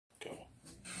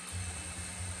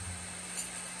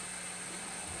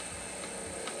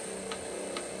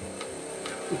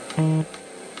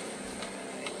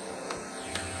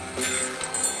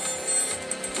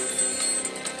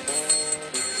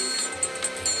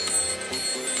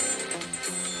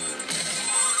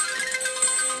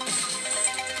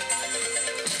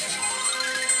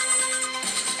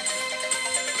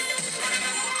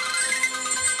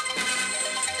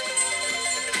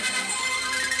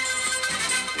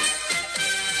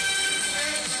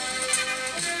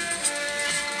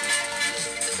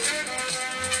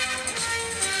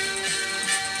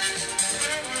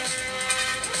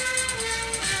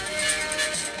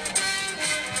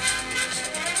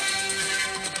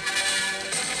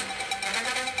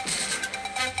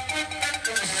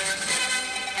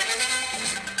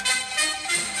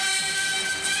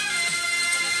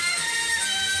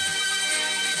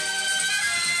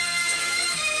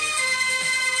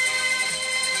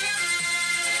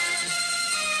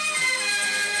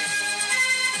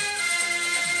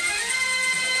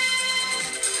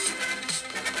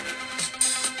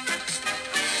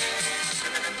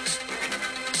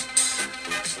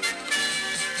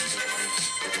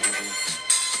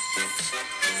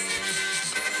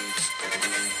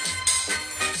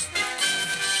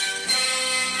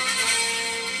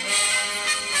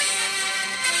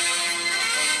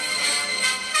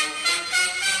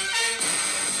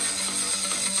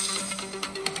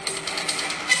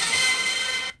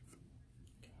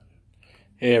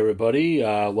Hey everybody,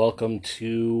 welcome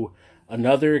to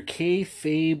another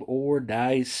Kayfabe or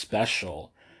Die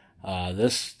special.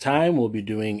 This time we'll be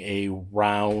doing a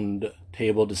round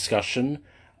table discussion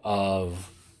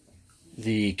of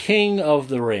the King of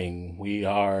the Ring. We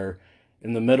are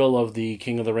in the middle of the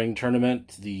King of the Ring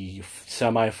tournament. The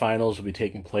semifinals will be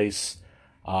taking place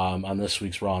on this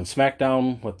week's Raw and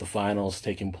SmackDown, with the finals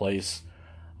taking place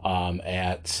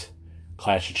at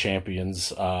Clash of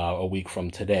Champions a week from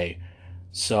today.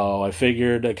 So I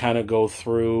figured I'd kind of go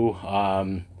through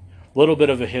a little bit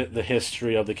of the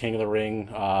history of the King of the Ring,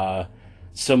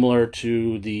 similar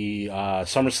to the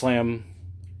SummerSlam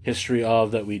history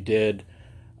of that we did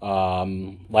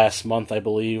last month, I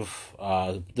believe.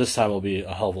 This time will be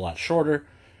a hell of a lot shorter.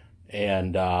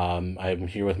 And I'm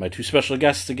here with my two special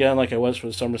guests again, like I was for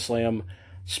the SummerSlam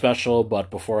special.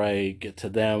 But before I get to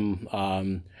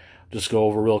them, just go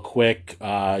over real quick.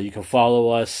 You can follow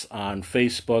us on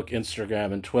Facebook,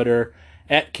 Instagram, and Twitter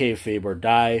at Kayfabe or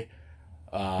Die.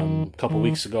 A couple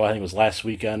weeks ago, I think it was last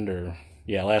weekend,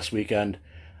 we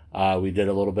did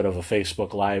a little bit of a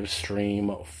Facebook live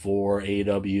stream for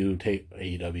NXT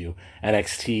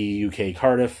UK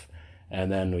Cardiff, and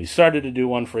then we started to do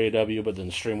one for AEW, but then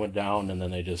the stream went down, and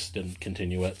then they just didn't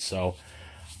continue it. So,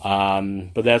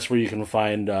 but that's where you can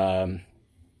find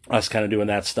us kind of doing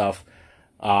that stuff.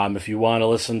 If you want to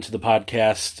listen to the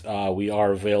podcast, we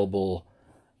are available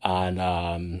on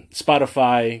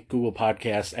Spotify, Google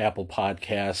Podcasts, Apple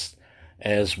Podcasts,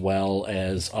 as well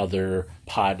as other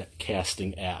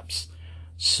podcasting apps.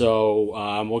 So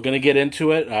we're going to get into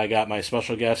it. I got my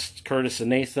special guests, Curtis and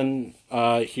Nathan,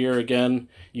 here again.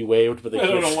 You waved, but they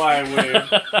don't know why I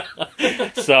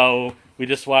waved. So we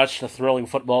just watched a thrilling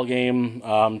football game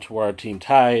to where our team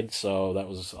tied, so that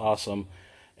was awesome.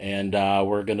 And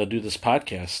we're going to do this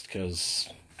podcast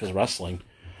because wrestling.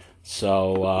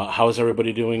 So how is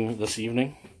everybody doing this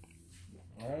evening?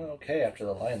 Okay, after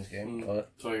the Lions game. But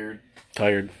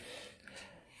Tired.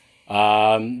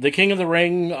 The King of the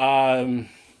Ring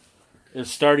is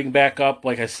starting back up.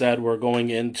 Like I said, we're going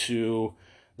into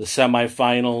the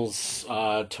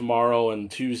semifinals tomorrow and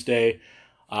Tuesday.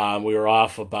 We were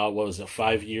off about,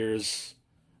 5 years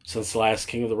since the last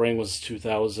King of the Ring was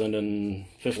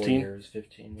 2015. 4 years,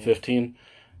 15. Yeah. 15.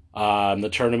 The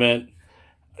tournament,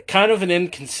 kind of an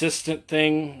inconsistent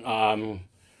thing.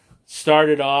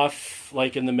 Started off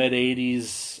like in the mid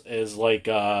 80s as like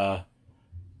I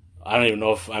don't even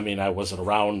know if I wasn't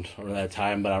around at that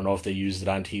time, but I don't know if they used it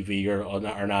on TV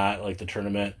or not. Like the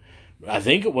tournament, I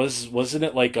think it wasn't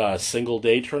it like a single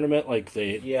day tournament?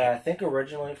 Yeah, I think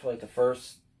originally for like the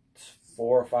first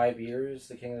 4 or 5 years,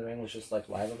 the King of the Ring was just like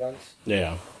live events.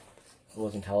 Yeah, it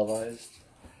wasn't televised.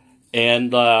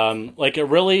 And it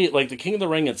really, like, the King of the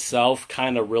Ring itself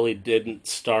kind of really didn't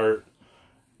start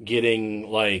getting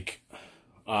it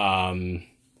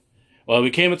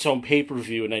became its own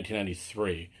pay-per-view in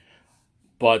 1993.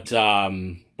 But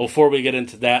before we get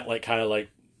into that,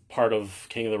 part of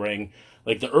King of the Ring,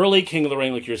 like the early King of the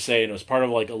Ring, like you're saying, it was part of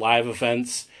like a live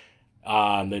events.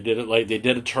 They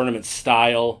did a tournament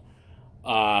style,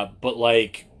 but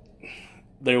like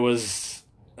there was,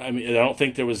 I don't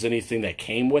think there was anything that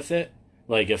came with it.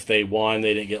 Like if they won,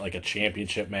 they didn't get like a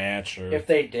championship match, or if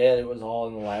they did, it was all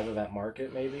in the live event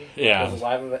market, maybe. Yeah, it was a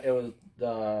live event. It was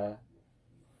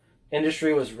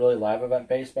industry was really live event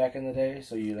based back in the day,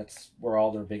 so that's where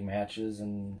all their big matches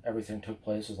and everything took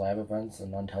place was live events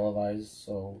and untelevised.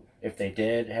 So if they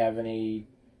did have the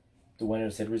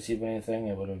winners did receive anything,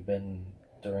 it would have been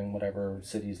during whatever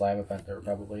city's live event they were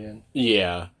probably in.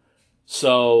 Yeah.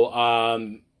 So,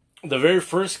 the very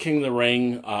first King of the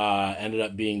Ring ended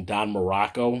up being Don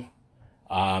Morocco.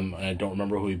 And I don't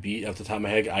remember who he beat off the top of my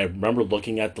head. I remember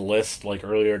looking at the list like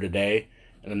earlier today,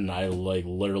 and I like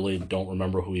literally don't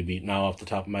remember who he beat now off the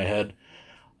top of my head.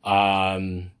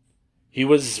 He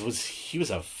was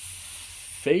a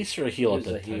face or a heel at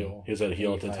that time? He was a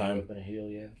heel at the time. Been a heel,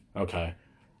 yeah. Okay.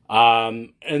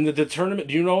 And the tournament.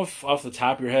 Do you know if off the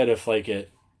top of your head if like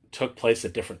it took place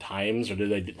at different times or did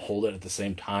they hold it at the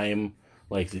same time?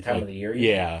 Like the time of the year?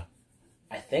 Yeah.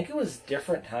 I think it was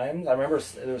different times. I remember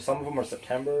there was some of them were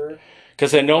September.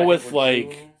 Because I know with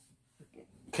like,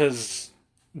 because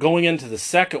going into the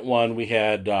second one we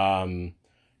had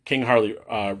King Harley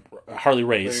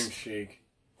Race.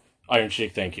 Iron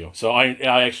Sheik, thank you. So I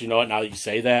actually know it now that you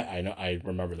say that. I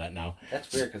remember that now.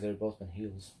 That's weird because they've both been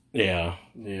heels. Yeah.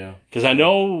 Because I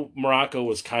know Morocco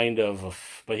was kind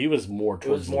of, but he was more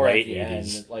towards the late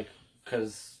 80s. Like,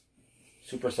 because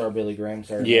Superstar Billy Graham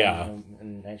started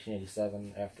in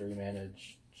 1987 after he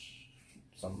managed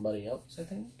somebody else, I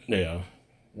think. Yeah.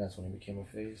 And that's when he became a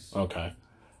face. Okay.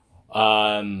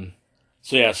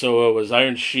 So it was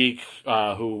Iron Sheik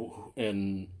who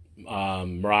in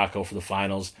Morocco for the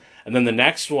finals. And then the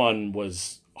next one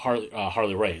was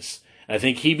Harley Race. And I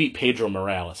think he beat Pedro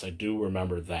Morales. I do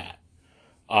remember that.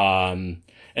 And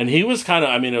he was kind of,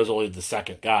 I mean, it was only the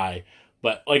second guy.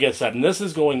 But like I said, and this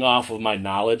is going off of my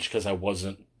knowledge because I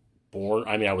wasn't born.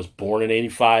 I mean, I was born in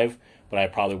 85, but I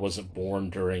probably wasn't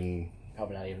born during...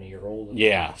 Probably not even a year old.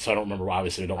 Yeah, so I don't remember,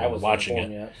 obviously I don't remember watching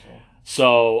it. Yet,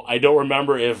 so I don't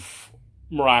remember if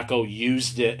Morocco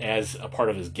used it as a part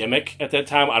of his gimmick at that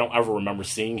time. I don't ever remember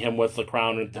seeing him with the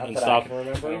crown and stuff. I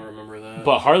don't remember that.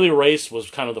 But Harley Race was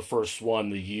kind of the first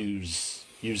one to use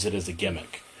it as a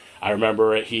gimmick. I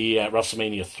remember at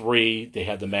WrestleMania 3, they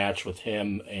had the match with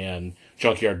him and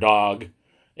Junkyard Dog.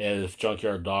 And if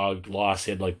Junkyard Dog lost,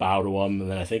 he'd like bow to him. And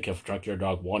then I think if Junkyard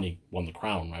Dog won, he won the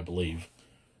crown, I believe.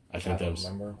 I don't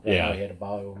remember. Yeah. He had to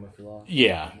bow to him if he lost.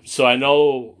 Yeah. So I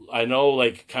know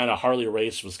like kind of Harley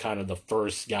Race was kind of the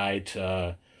first guy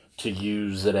to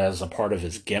use it as a part of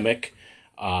his gimmick.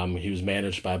 He was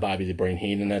managed by Bobby the Brain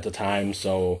Heenan at the time,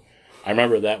 so I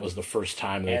remember that was the first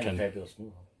time they the Fabulous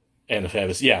Moolah. And the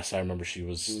Fabulous, yes, I remember she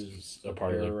was a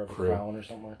part of the crew. Crown or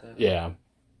something like that. Yeah.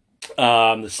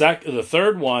 The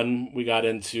third one we got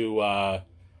into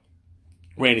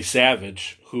Randy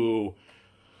Savage, who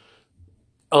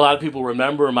a lot of people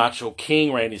remember Macho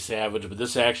King Randy Savage, but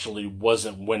this actually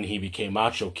wasn't when he became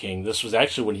Macho King. This was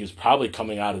actually when he was probably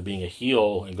coming out of being a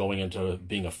heel and going into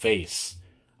being a face.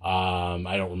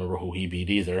 I don't remember who he beat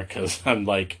either, because I'm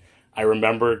like, I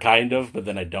remember kind of, but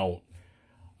then I don't.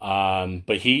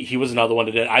 But he was another one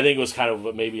that did. I think it was kind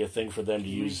of maybe a thing for them to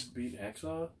use. Beat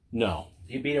Hacksaw? No.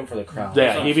 He beat him for the crown.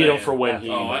 Yeah, he beat him for when he...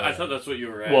 Oh, I thought that's what you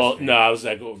were asking. Well, no, I was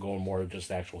going more just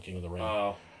the actual King of the Ring.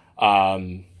 Oh.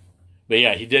 But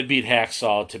yeah, he did beat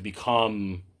Hacksaw to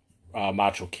become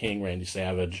Macho King Randy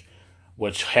Savage,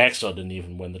 which Hacksaw didn't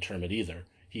even win the tournament either.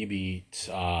 He beat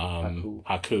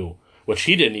Haku, which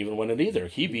he didn't even win it either.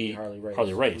 He beat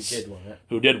Harley Race,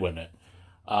 who did win it.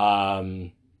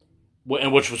 And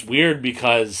which was weird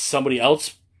because somebody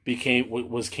else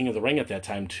was King of the Ring at that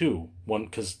time too.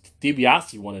 Because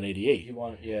DiBiase won in '88. He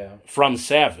won, yeah, from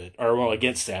Savage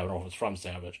against Savage. I don't know if it was from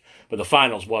Savage, but the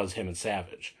finals was him and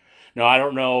Savage. Now, I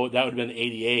don't know, that would have been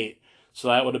 88, so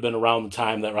that would have been around the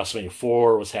time that WrestleMania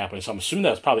 4 was happening, so I'm assuming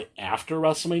that was probably after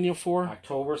WrestleMania 4?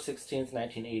 October 16th,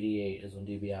 1988 is when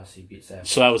DiBiase beat Savage.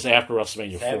 So that was after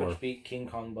WrestleMania 4. Savage beat King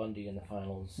Kong Bundy in the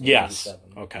finals. Yes.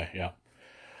 Okay, yeah.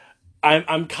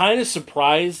 I'm kind of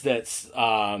surprised that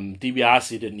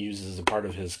DiBiase didn't use it as a part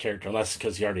of his character, unless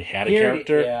because he already had a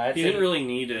character. Yeah, he didn't really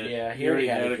need it. Yeah, he already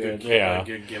had a good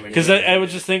gimmick. Because I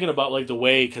was just thinking about like the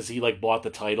way, because he like bought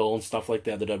the title and stuff like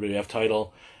that, the WWF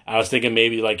title. I was thinking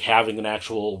maybe like having an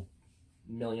actual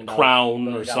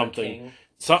crown or something,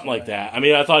 something like that. I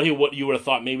mean, I thought you would have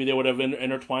thought maybe they would have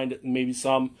intertwined it, maybe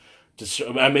some.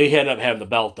 I mean, he ended up having the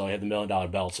belt, though. He had the $1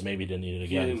 million belt, so maybe he didn't need it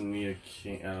again. He didn't need a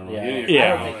king. I don't know.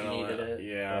 Yeah. I don't think he needed it.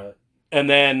 Yeah. But... And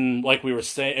then, like we were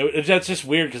saying, that's just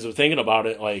weird because we're thinking about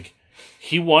it. Like,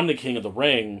 he won the King of the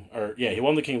Ring, he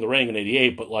won the King of the Ring in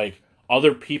 '88, but like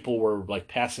other people were like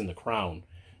passing the crown,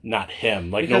 not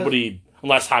him. Like nobody,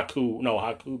 unless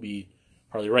Haku beat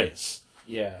Harley Race.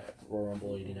 Yeah, Royal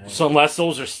Rumble '89. So unless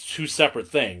those are two separate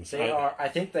things, I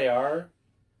think they are.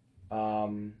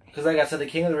 Because like I said, the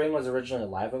King of the Ring was originally a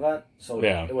live event, so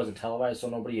Yeah. it wasn't televised, so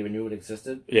nobody even knew it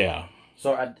existed. Yeah.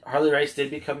 So Harley Race did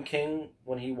become king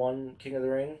when he won King of the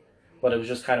Ring, but it was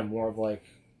just kind of more of like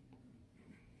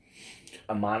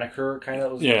a moniker kind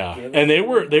of. Was Yeah, given and they to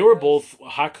were him, they I were guess. both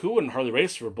Haku and Harley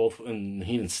Race were both in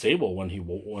Heenan's stable when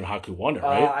Haku won it,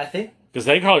 right? I think Because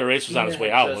I think Harley Race was on his Heenan way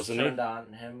had out, just wasn't turned he?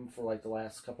 on him for like the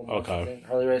last couple months. Okay. I think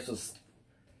Harley Race was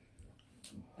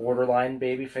borderline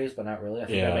babyface, but not really. I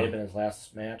think Yeah. that may have been his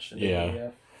last match. In Yeah.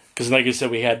 WWF. Because like you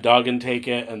said, we had Duggan take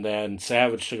it, and then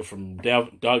Savage took it from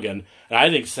Duggan, and I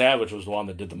think Savage was the one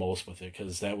that did the most with it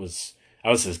because that was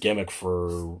his gimmick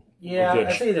for Yeah, good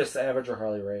I think either Savage or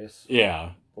Harley Race.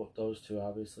 yeah. Both those two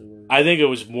obviously were. I think it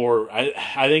was more.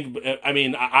 I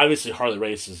mean, obviously Harley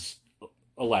Race is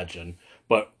a legend,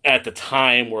 but at the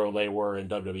time where they were in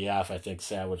WWF, I think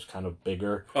Savage kind of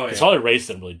bigger. Oh, Because yeah. Harley Race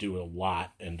didn't really do a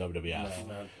lot in WWF.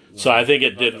 No. So I think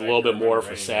it Not did a that I little can bit more remember for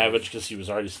anyways. Savage because he was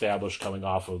already established coming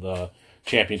off of the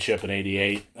championship in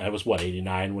 '88. That was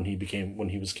 89 when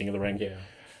he was King of the Ring. Yeah.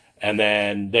 And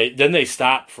then they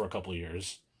stopped for a couple of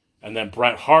years, and then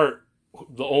Bret Hart,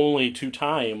 the only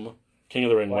 2-time King of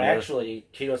the Ring Well, winner. actually,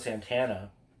 Tito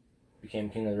Santana became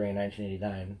King of the Ring in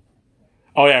 1989.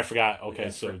 Oh yeah, I forgot. Okay,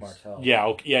 Against so Rick Martel. yeah,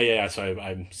 okay, yeah. Sorry,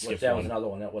 I Which skipped that was one. another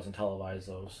one that wasn't televised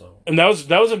though. So And that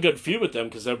was a good feud with them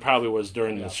because that probably was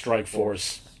during Yeah, the Strike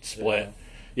Force split. Yeah.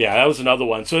 Yeah, that was another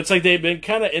one. So it's like they've been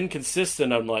kind of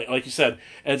inconsistent on like you said,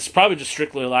 and it's probably just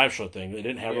strictly a live show thing. They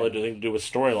didn't have really anything to do with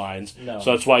storylines. No.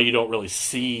 So that's why you don't really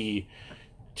see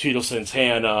Tito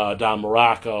Santana, Don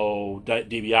Morocco,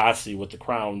 DiBiase with the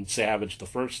Crown, Savage the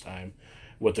first time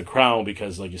with the Crown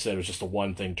because, like you said, it was just a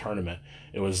one-thing tournament.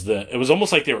 It was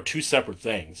almost like they were two separate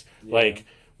things. Yeah. Like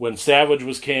when Savage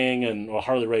was king and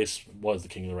Harley Race was the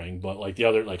King of the Ring, but like the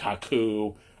other, like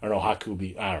Haku, I don't know,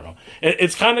 I don't know.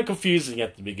 It's kind of confusing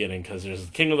at the beginning because there's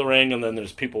the King of the Ring and then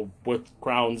there's people with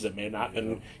crowns that may not have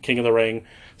been King of the Ring.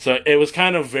 So it was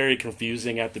kind of very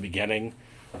confusing at the beginning.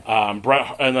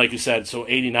 Bret, and like you said, so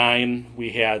 89 we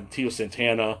had Tito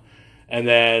Santana, and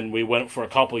then we went for a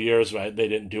couple years, right? They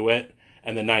didn't do it,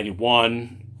 and then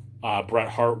 91, Bret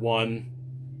Hart won.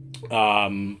 I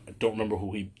don't remember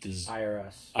who he is.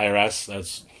 IRS.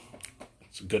 That's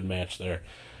a good match there.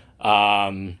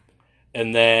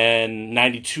 And then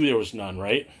 92 there was none,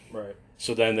 right? right.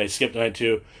 So then they skipped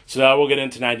 92. So now we'll get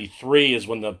into 93 is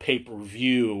when the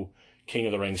pay-per-view King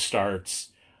of the Ring starts.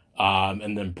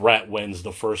 And then Bret wins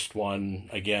the first one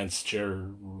against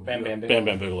Bam Bam Bam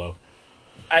Bigelow.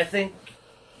 I think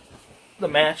the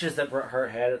matches that Bret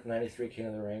Hart had at the '93 King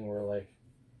of the Ring were like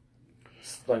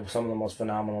some of the most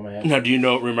phenomenal matches. Now, do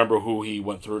you remember who he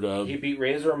went through to? He beat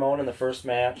Razor Ramon in the first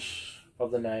match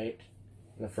of the night.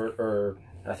 In the first, or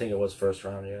I think it was first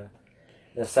round, yeah.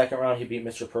 In the second round, he beat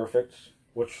Mr. Perfect,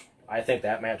 which I think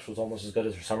that match was almost as good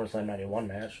as the SummerSlam '91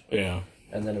 match. Yeah.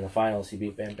 And then in the finals, he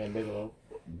beat Bam Bam Bigelow.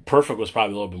 Perfect was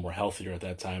probably a little bit more healthier at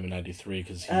that time in '93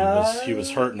 because he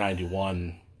was hurt in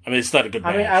 '91. I mean, it's not a good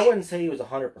match. I mean, I wouldn't say he was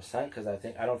 100% because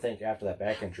I don't think after that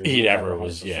back injury He was never ever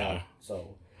was, 100%. yeah.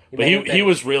 So, But he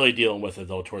was really dealing with it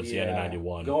though towards the end of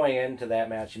 '91. Going into that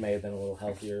match, he may have been a little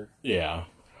healthier. Yeah.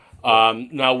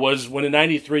 Now when in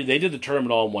 '93 they did the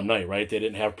tournament all in one night, right? They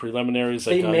didn't have preliminaries.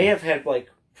 They may have had like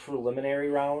preliminary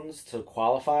rounds to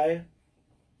qualify,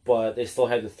 but they still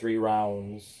had the 3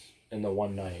 rounds in the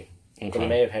one night. Okay. So they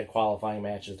may have had qualifying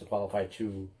matches to qualify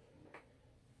to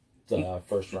the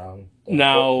first round. The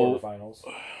Now- quarterfinals.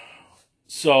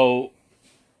 So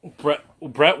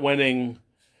Bret winning,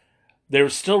 there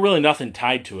was still really nothing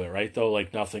tied to it, right? Though,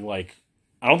 like nothing like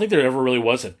I don't think there ever really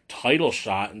was a title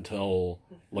shot until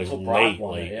like Until Brock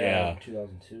won late, it, yeah. in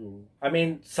 2002. I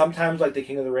mean, sometimes like the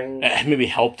King of the Ring, Maybe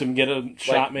helped him get a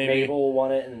shot, like maybe Mabel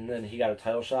won it and then he got a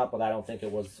title shot, but I don't think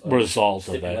it was a result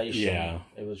of that. stipulation. Yeah,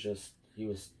 It was just he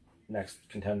was next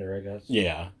contender, I guess.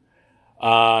 yeah.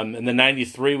 And then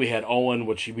 '93 we had Owen,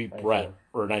 which he beat 94. Bret,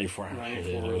 or '94.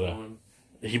 94.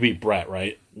 He beat Bret,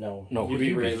 right? No, No, he who beat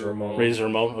did he Razor Ramon. Razor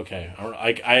Ramon. Okay,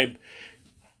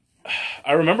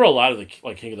 I remember a lot of the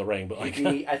King of the Ring, but like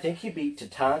I think he beat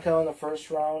Tatanka in the first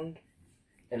round,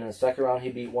 and in the second round he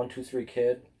beat 1-2-3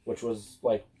 Kid, which was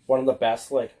like one of the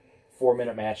best like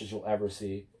 4-minute matches you'll ever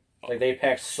see. Like they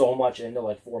packed so much into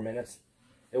like 4 minutes.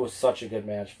 It was such a good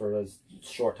match for as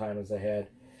short time as they had.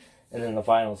 And then in the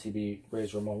finals he beat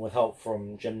Razor Ramon with help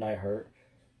from Jim Neidhart,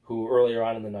 who earlier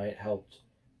on in the night helped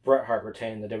Bret Hart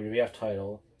retain the WWF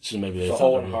title. so maybe they So thought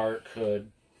Owen maybe- Hart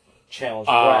could challenge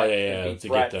Oh, Bret yeah, and to beat get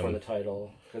Bret them. for the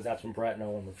title, because that's when Bret and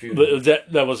Owen were feuding.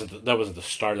 But that wasn't the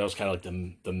start. That was kind of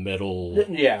like the middle,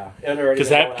 Yeah, because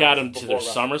that got him to their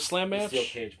SummerSlam the match. steel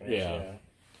cage match. Yeah. Yeah.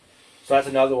 So that's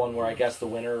another one where I guess the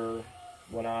winner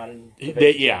went on.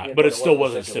 But it still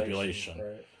wasn't a stipulation.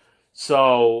 Right.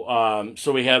 So,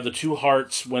 so we have the two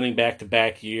Harts winning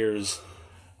back-to-back years,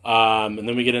 and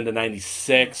then we get into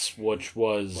 '96, which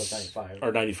was 95.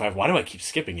 or '95. Why do I keep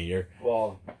skipping a year?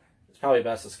 Well, it's probably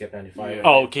best to skip 95. Yeah.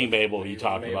 Oh, King Mabel, you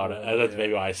talked Mabel, about it. That's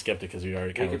maybe why I skipped it, because we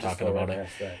already kind of were talking about it.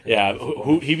 Yeah,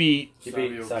 he beat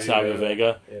Savio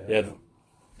Vega. Yeah,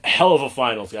 hell of a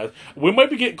finals, guys. We might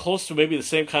be getting close to maybe the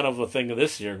same kind of a thing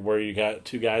this year, where you got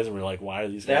two guys and we're like, why are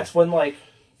these guys? That's when, like,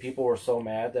 people were so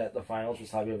mad that the finals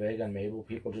was Savio Vega and Mabel.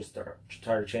 People just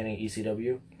started chanting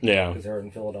ECW. Yeah. Because they were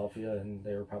in Philadelphia and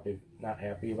they were probably not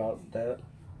happy about that.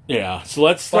 Yeah, so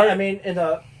let's start. But, I mean,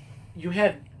 you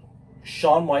had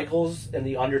Shawn Michaels and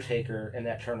The Undertaker in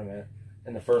that tournament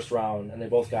in the first round, and they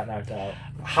both got knocked out.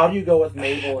 How do you go with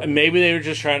Mabel? And maybe they were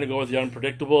just trying to go with the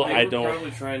unpredictable. They were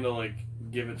probably trying to, like,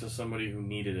 give it to somebody who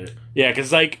needed it. Yeah,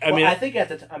 because, like, I think at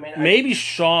the time, maybe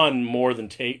Shawn more than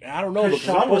Taker. I don't know. Because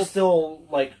Shawn was still,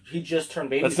 like, he just turned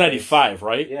baby. That's 95,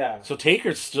 right? Yeah. So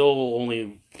Taker's still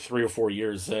only 3 or 4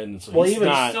 years in. So well, he's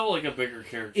still, like, a bigger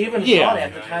character. Even Shawn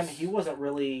at the time, he wasn't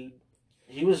really.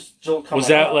 He was still coming. Was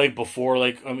that up. like before?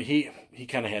 Like, I mean, he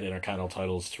kind of had Intercontinental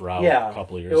titles throughout a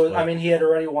couple of years. I mean, he had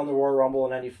already won the Royal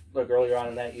Rumble earlier on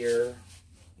in that year,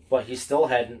 but he still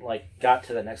hadn't got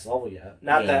to the next level yet.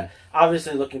 Not that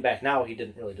obviously, looking back now, he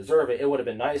didn't really deserve it. It would have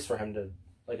been nice for him to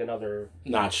another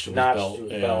notch to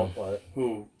his belt. But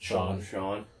who?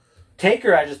 Shawn.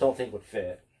 Taker, I just don't think would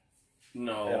fit.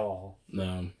 No, at all.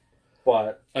 No,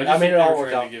 but I mean, it all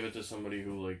worked out. To give it to somebody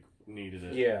who needed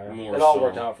it. Yeah, more it all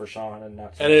worked out for Shawn and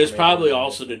not. And it's probably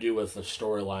also to do with the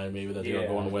storyline, maybe that they were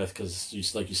going with,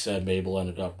 because like you said, Mabel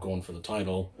ended up going for the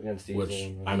title against Diesel,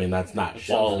 which I mean that's not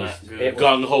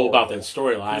gung ho about that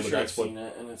storyline, but that's what.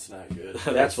 And it's not good.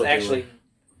 that's what actually.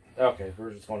 Okay,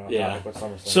 we're just going on topic with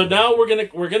SummerSlam. So now we're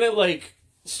gonna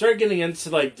start getting into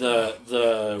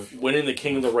the winning the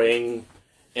King of the Ring,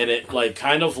 and it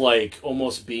kind of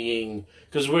almost being,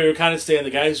 because we were kind of saying the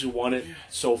guys who won it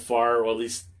so far, or at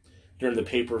least during the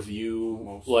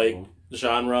pay-per-view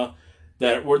genre,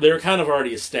 that they're kind of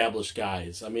already established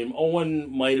guys. I mean,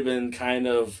 Owen might have been kind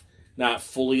of not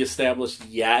fully established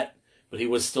yet, but he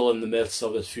was still in the midst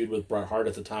of his feud with Bret Hart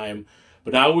at the time.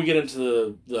 But now we get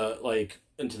into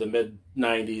into the mid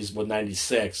 '90s with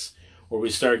 '96, where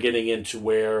we start getting into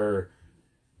where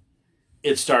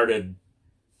it started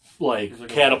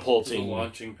catapulting, a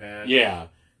launching pad. Yeah,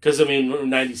 because I mean,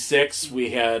 in '96 we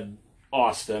had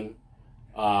Austin.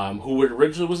 Who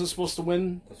originally wasn't supposed to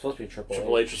win. It's supposed to be Triple H.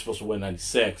 Triple H was supposed to win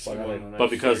 '96, but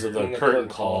because of the curtain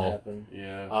call happened.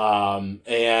 Yeah.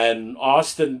 And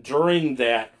Austin during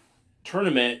that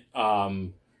tournament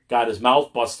got his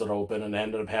mouth busted open and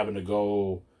ended up having to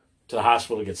go to the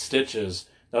hospital to get stitches.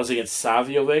 That was against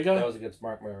Savio Vega. That was against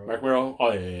Mark Merrow. Mark Merrow.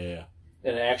 Oh yeah.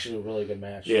 And actually, a really good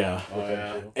match. Yeah.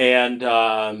 And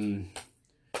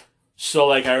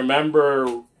so I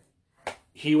remember.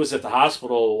 He was at the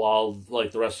hospital while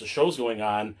the rest of the show's going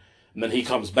on, and then he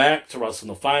comes back to wrestle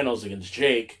in the finals against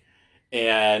Jake,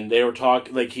 and they were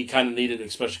talking he kind of needed,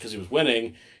 especially because he was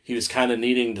winning, he was kind of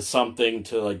needing something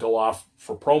to go off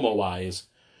for promo wise,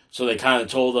 so they kind of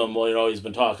told him, well, he's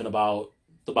been talking about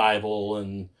the Bible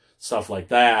and stuff like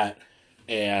that,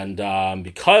 and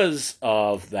because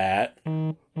of that,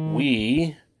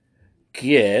 we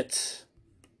get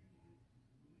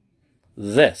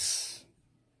this.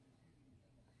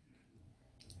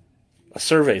 A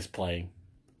survey's playing.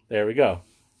 There we go.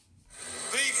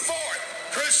 The fourth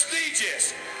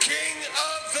prestigious King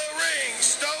of the Ring,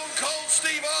 Stone Cold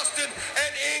Steve Austin,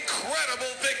 an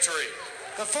incredible victory.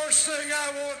 The first thing I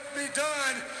want to be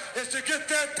done is to get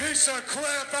that piece of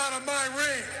crap out of my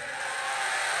ring.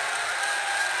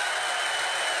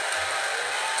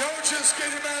 Don't just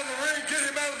get him out of the ring, get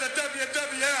him out of the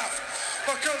WWF.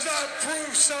 Because I've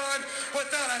proved, son,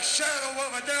 without a shadow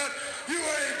of a doubt, you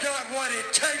ain't got what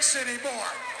it takes anymore.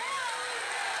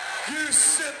 You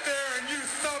sit there and you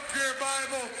thump your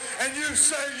Bible and you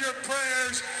say your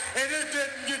prayers, and it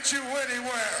didn't get you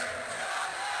anywhere.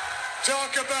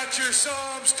 Talk about your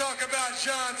Psalms, talk about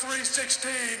John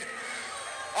 3:16.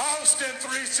 Austin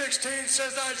 3:16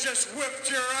 says I just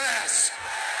whipped your ass.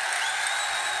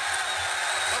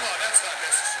 Come on, that's not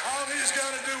necessary. All he's got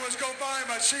to do is go buy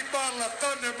him a cheap bottle of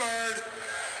Thunderbird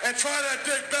and try to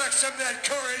dig back some of that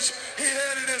courage he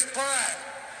had in his prime.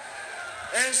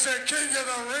 As the King of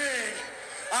the Ring,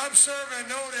 I'm serving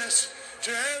notice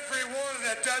to every one of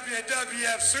the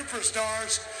WWF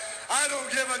superstars. I don't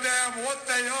give a damn what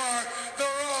they are.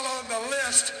 They're all on the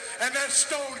list, and that's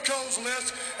Stone Cold's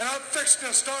list, and I'm fixing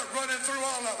to start running through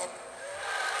all of them.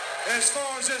 As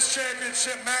far as this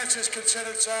championship match is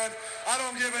considered, son, I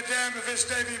don't give a damn if it's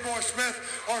Davey Boy Smith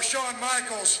or Shawn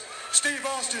Michaels. Steve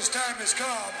Austin's time has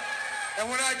come. And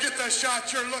when I get the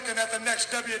shot, you're looking at the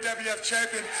next WWF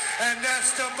champion. And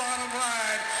that's the bottom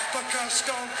line because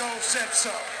Stone Cold said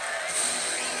so.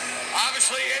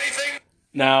 Obviously, anything.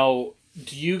 Now,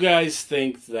 do you guys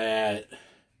think that...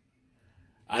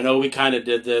 I know we kind of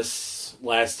did this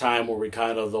last time where we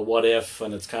kind of the what if,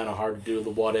 and it's kind of hard to do the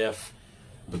what if.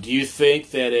 But do you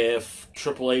think that if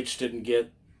Triple H didn't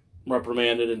get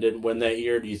reprimanded and didn't win that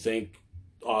year, do you think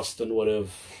Austin would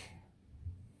have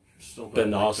Still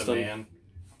been like Austin? The man.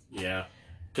 Yeah.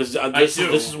 Because do.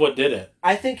 this is what did it.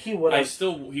 I think he would have.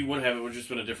 He would have. It would just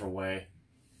been a different way.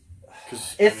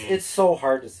 Cause, It's so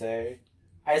hard to say.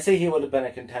 I say he would have been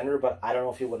a contender, but I don't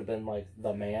know if he would have been like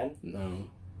the man. No.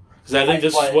 Because I think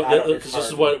this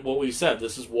is what we said.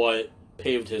 This is what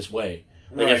paved his way.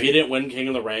 Like if he didn't win King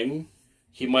of the Ring,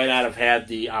 he might not have had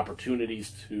the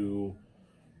opportunities to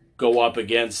go up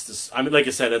against this. I mean, like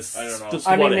I said, it's. I don't know. It's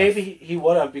I mean, what if. maybe he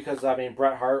would have because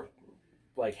Bret Hart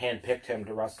like handpicked him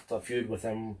to feud with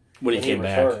him when he came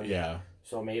back. returned. Yeah.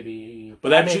 So maybe, But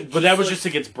that was just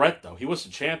against Bret though. He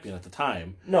wasn't champion at the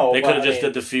time. No, they could have just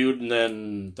did the feud and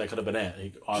then that could have been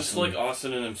it. Just like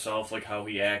Austin and himself, like how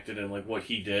he acted and like what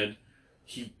he did,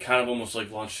 he kind of almost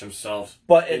like launched himself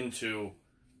into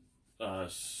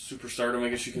superstardom. I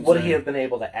guess you can. Would say. he have been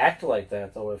able to act like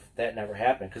that though if that never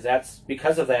happened?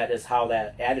 Because of that is how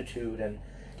that attitude and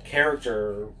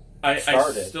character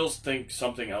started. I still think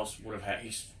something else would have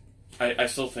happened. I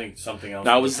still think something else.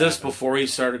 Now, was this before he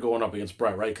started going up against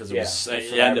Bret, right? Because it was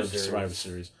the end of the Survivor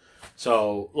Series.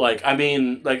 So, like, I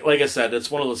mean, like I said,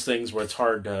 it's one of those things where it's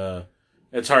hard to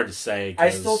say. I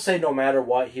still say no matter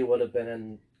what, he would have been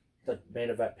in the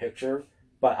main event picture,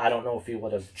 but I don't know if he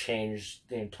would have changed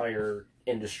the entire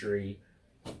industry.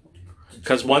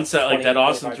 Because once that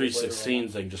Austin 316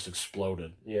 thing just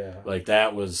exploded. Yeah. Like,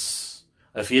 that was...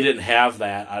 If he didn't have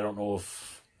that, I don't know if...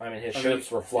 I mean, his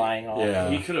shirts were flying off. Yeah.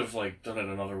 He could have like done it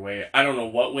another way. I don't know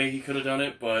what way he could have done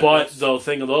it, but the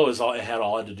thing though is it had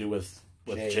to do with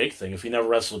the Jake thing. If he never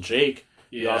wrestled Jake,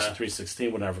 the Austin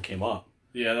 316 would never came up.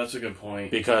 Yeah, that's a good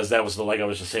point. Because that was like I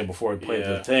was just saying before he played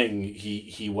the thing.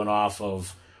 He went off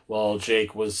of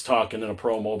Jake was talking in a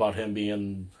promo about him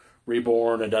being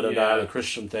reborn and the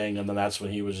Christian thing, and then that's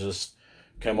when he was just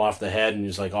came off the head and he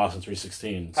was like Austin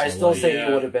 316. So I still say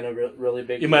he would have been a really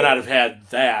big. You might not have had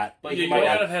that. But you might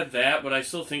not have had that, but I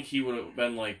still think he would have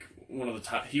been like one of the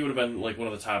top. He would have been like one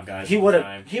of the top guys. He would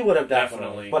have. He would have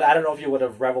definitely. But I don't know if he would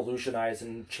have revolutionized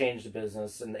and changed the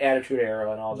business and the Attitude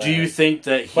Era and all that. Do you think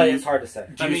that he? But it's hard to say.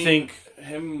 Do you think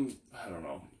him? I don't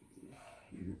know.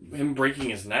 Him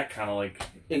breaking his neck kind of like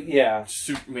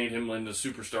made him into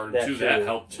superstar too. That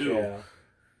helped too. Yeah.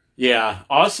 Yeah,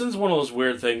 Austin's one of those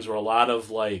weird things where a lot of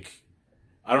like,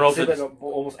 I don't know if it's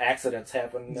almost accidents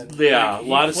happen. A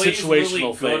lot of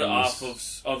situational really things off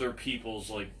of other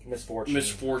people's like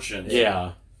misfortune.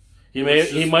 Yeah, he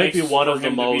might be one of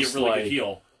the most like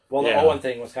heel. Well, the Owen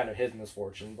thing was kind of his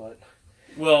misfortune, but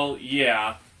but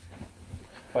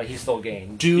he still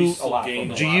gained. Do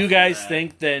you guys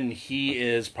think then he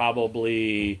is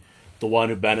probably the one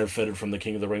who benefited from the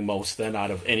King of the Ring most then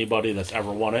out of anybody that's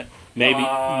ever won it? Maybe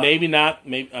not.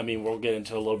 Maybe I mean we'll get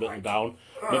into a little bit down,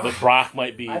 but Brock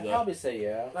might be. I'd probably say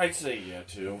yeah. I'd say yeah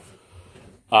too.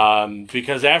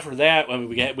 Because after that, I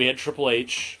mean we had Triple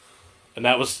H, and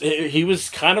that was he was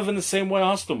kind of in the same way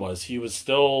Austin was. He was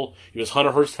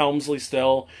Hunter Hearst Helmsley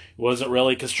still. He wasn't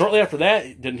really because shortly after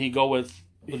that didn't he go with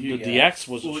the DX?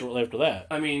 Was shortly after that?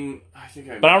 I mean I think.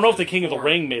 But I don't know if the King of the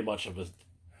Ring made much of a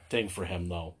thing for him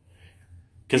though.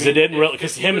 Because it didn't really.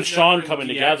 Because him and Shawn coming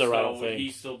together, I don't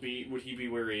think. Would he be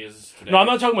where he is today? No, I'm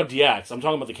not talking about DX. I'm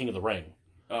talking about the King of the Ring.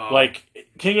 Like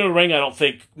King of the Ring, I don't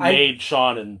think made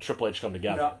Shawn and Triple H come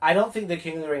together. No, I don't think the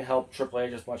King of the Ring helped Triple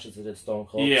H as much as it did Stone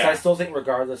Cold. Yeah, I still think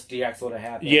regardless, DX would have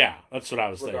happened. Yeah, that's what I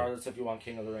was saying. Regardless if you want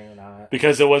King of the Ring or not,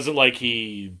 because it wasn't like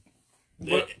winning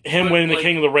the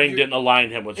King of the Ring didn't align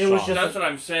him with Shawn. That's what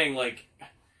I'm saying. Like.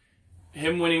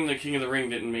 Him winning the King of the Ring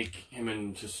didn't make him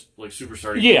into like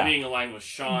superstar. Yeah, being aligned with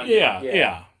Shawn.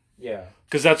 Yeah.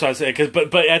 Because that's what I say.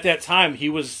 But at that time he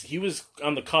was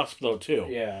on the cusp though too.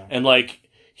 Yeah, and like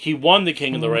he won the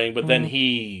King of the Ring, but then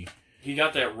he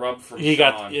got that rub from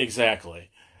Shawn. Exactly.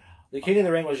 The King of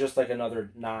the Ring was just like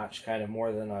another notch, kind of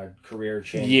more than a career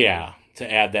change. Yeah,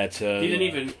 to add that to he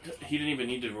didn't even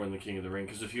need to win the King of the Ring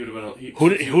because if he would have been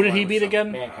who did he beat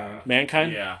again?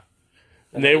 Mankind. Yeah.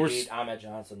 And they beat Ahmed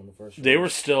Johnson in the first round. They were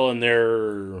still in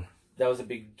their... That was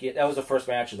the first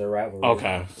match of their rivalry.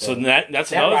 Okay. So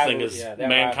that's another thing is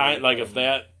Mankind, like if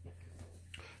that...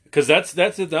 Because that's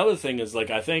the other thing is, like,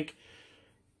 I think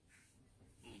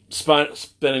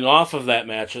spinning off of that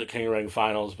match at the King of the Ring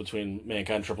finals between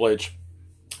Mankind and Triple H,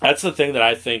 that's the thing that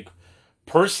I think,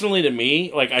 personally to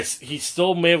me, like, he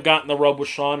still may have gotten the rub with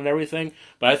Shawn and everything,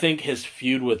 but I think his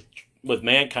feud with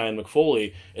Mankind, Mick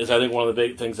Foley, is, I think, one of the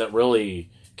big things that really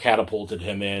catapulted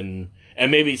him in,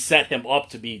 and maybe set him up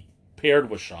to be paired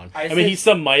with Shawn. I mean, he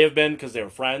still might have been because they were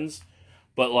friends,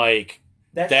 but, like...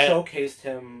 That showcased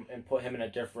him and put him in a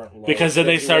different light. Because then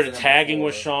they started tagging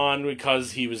with Shawn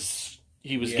because he was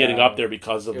getting up there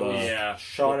because of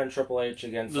Shawn and Triple H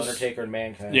against Undertaker and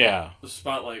Mankind. Yeah. The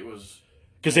spotlight was...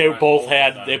 Because they both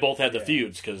had the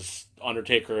feuds, because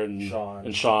Undertaker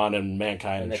and Shawn and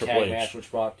Mankind and Triple H. And the tag match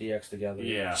which brought DX together.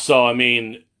 Yeah. So, I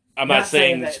mean, I'm not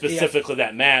saying that specifically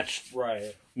that match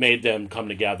made them come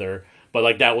together, but,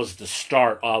 like, that was the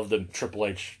start of the Triple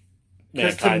H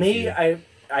Mankind feud. To me,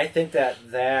 I think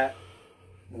that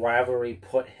rivalry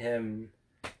put him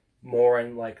more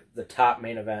in, like, the top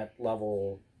main event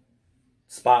level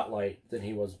spotlight than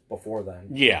he was before then.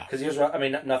 Yeah. Because he was, I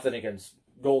mean, nothing against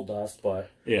Goldust, but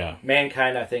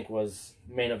Mankind, I think, was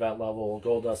main event level.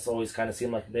 Goldust always kind of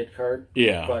seemed like mid-card.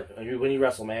 Yeah. But when you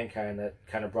wrestle Mankind, that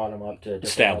kind of brought him up to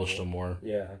established him more.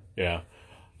 Yeah. Yeah.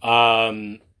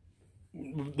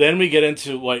 Then we get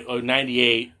into, like,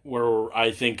 98, where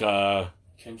I think... I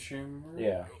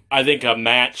think a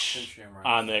match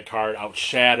on that card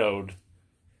outshadowed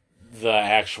the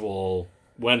actual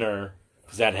winner,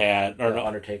 because that had...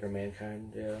 Undertaker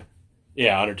Mankind,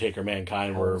 Undertaker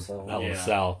Mankind were Hell in a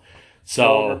Cell.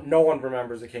 So no one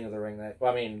remembers the King of the Ring.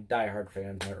 Diehard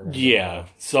fans might remember. Yeah,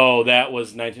 so that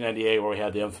was 1998, where we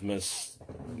had the infamous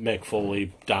Mick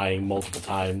Foley dying multiple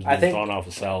times and thrown off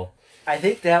a cell. I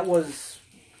think that was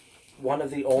one of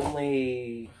the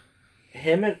only...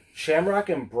 Him and Shamrock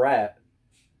and Brett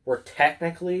were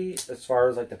technically, as far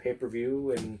as, like, the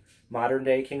pay-per-view and modern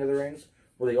day King of the Rings,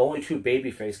 were the only two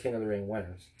babyface King of the Ring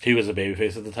winners. He was a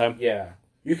babyface at the time? Yeah.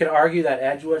 You can argue that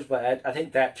Edge was, but I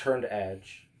think that turned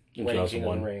Edge winning King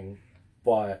of the Ring.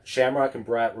 But Shamrock and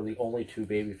Brett were the only two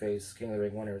babyface King of the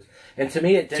Ring winners. And to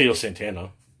me, it didn't... Tito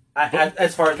Santana.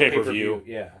 As far as the pay-per-view.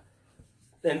 Yeah.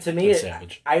 And to me,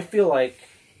 I feel like...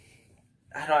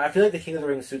 I don't know, I feel like the King of the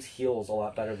Ring suits heels a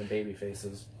lot better than baby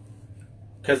faces.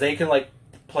 Because they can, like,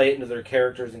 play it into their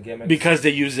characters and gimmicks. Because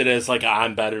they use it as, like,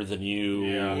 I'm better than you.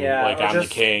 Yeah. Like, I'm the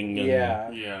king. And,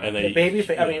 And they...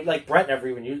 The I mean, like, Brett never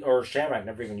even used... Or Shamrock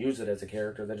never even used it as a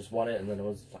character. They just won it, and then it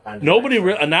was...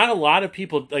 Not a lot of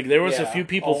people... Like, there was a few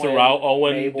people throughout.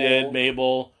 Owen did,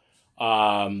 Mabel.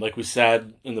 Like we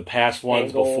said in the past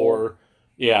ones before.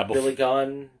 Yeah. Billy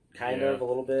Gunn, kind of, a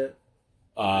little bit.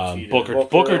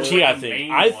 Booker T, I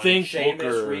think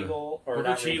Sheamus, Regal,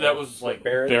 Booker T, that was like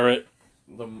Barrett,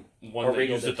 the one that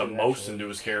used it the most into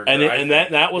his character, and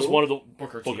that was one of the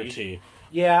Booker T.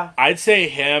 Yeah, I'd say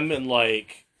him in,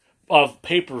 like, of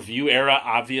pay-per-view era.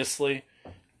 Obviously,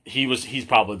 he's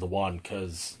probably the one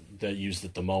because that used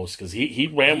it the most, because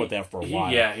he ran with that for a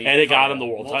while, and it got him the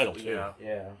world title too.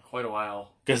 Yeah, quite a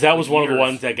while, because that was one of the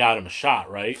ones that got him a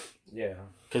shot, right? Yeah.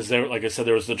 Because like I said,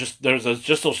 there was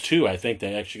just those two. I think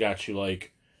that actually got you,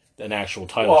 like, an actual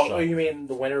title shot. Oh, you mean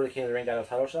the winner of the King of the Ring got a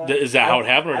title shot? Is that how it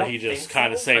happened, or did he just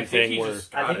kind of same thing where?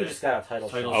 I think he just got a title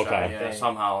shot. Okay,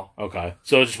 somehow. Okay,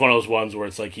 so it's just one of those ones where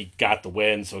it's like he got the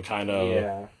win, so it kind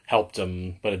of helped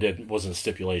him, but it wasn't a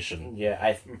stipulation.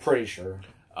 Yeah, I'm pretty sure.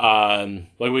 Like,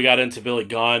 we got into Billy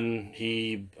Gunn.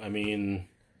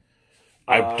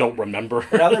 I don't remember.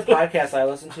 Another podcast I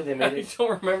listened to, they made it. I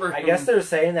don't remember. I guess they're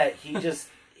saying that he just...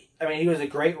 I mean, he was a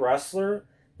great wrestler,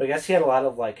 but I guess he had a lot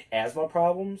of, like, asthma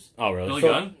problems. Oh, really? Billy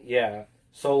Gunn? Yeah.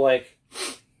 So, like,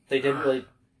 they didn't really...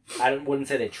 wouldn't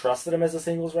say they trusted him as a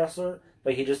singles wrestler,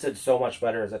 but he just did so much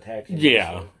better as a tag team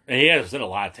wrestler. And he has done a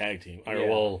lot of tag team. Yeah.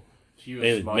 Well, he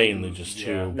was mainly just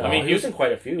two. No, I mean, he was in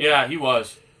quite a few. Yeah, he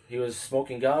was. He was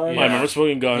Smoking Gun. I remember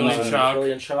Smoking Gun.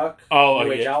 Billy and Chuck. Oh,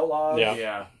 New Age Outlaws.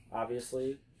 Yeah.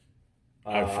 Obviously.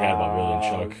 I forgot about Billy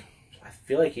and Chuck. I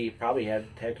feel like he probably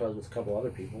had tag titles with a couple other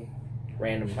people.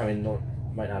 Random. I mean,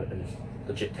 might not have been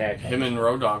legit tag titles. Him and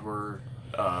Road Dogg were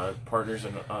partners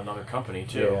in another company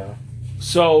too. Yeah.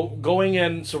 So going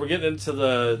in, we're getting into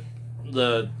the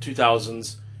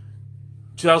 2000s.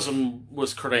 2000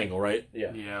 was Kurt Angle, right?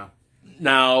 Yeah. Yeah.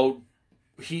 Now,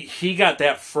 he got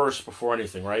that first before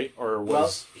anything, right? Or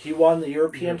was he won the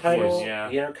European title, yeah.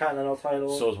 the Intercontinental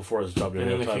title. So it was before his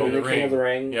WWF title. The King of the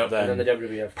Ring, yep. and then the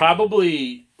WWF.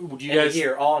 Probably. Do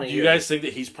you guys think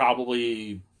that he's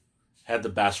probably had the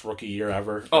best rookie year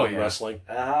ever in wrestling?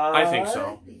 I think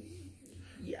so.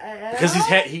 Yeah. Because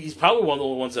he's probably one of the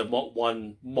only ones that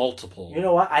won multiple. You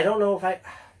know what? I don't know if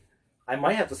I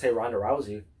might have to say Ronda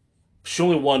Rousey. She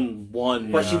only won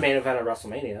one. But she main evented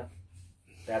WrestleMania.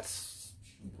 That's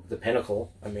the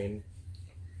pinnacle. I mean...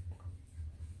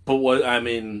 But what... I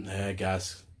mean, I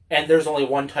guess... And there's only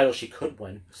one title she could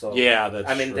win. So yeah, that's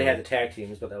I mean, true. they had the tag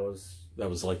teams, but that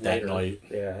was like later. that night.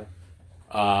 Yeah.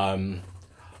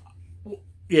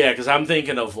 Yeah, because I'm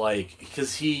thinking of like...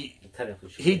 Because he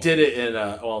did it in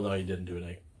a... Well, no, he didn't do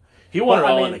it. He won it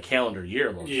all in a calendar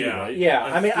year, though, too, right? Yeah,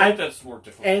 I mean, that's more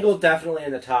difficult. Angle definitely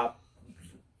in the top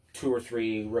 2 or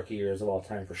 3 rookie years of all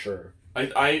time for sure.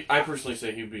 I personally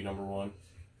say he'd be number 1.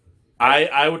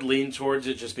 I would lean towards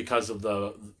it just because of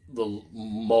the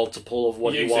multiple of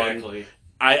what he won. Exactly.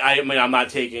 I mean, I'm not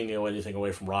taking anything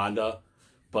away from Ronda,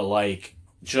 but like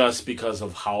just because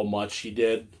of how much he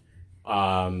did,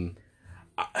 like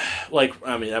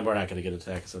I mean, we're not going to get into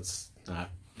that because it's not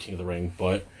King of the Ring,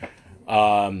 but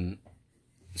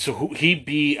so who he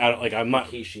beat? I'm not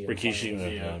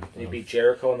Rikishi. Yeah. He beat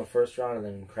Jericho in the first round and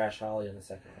then Crash Holly in the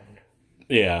second round.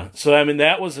 Yeah, so I mean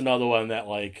that was another one that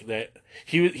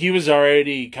he was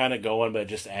already kind of going, but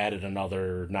just added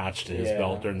another notch to his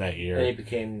belt during that year. And he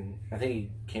became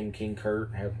King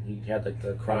Kurt. He had like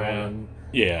the crown,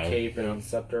 cape, and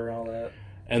scepter and all that.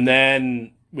 And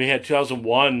then we had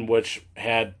 2001, which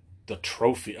had the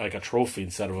trophy, like a trophy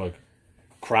instead of a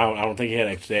crown. I don't think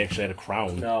they actually had a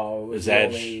crown. No, it was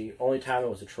the only time it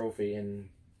was a trophy, and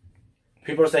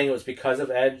people are saying it was because of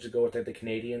Edge to go with the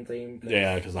Canadian theme.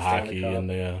 Yeah, because of hockey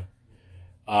and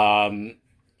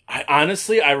I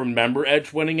honestly remember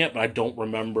Edge winning it, but I don't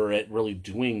remember it really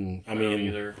doing. I mean,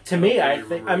 either. To me, I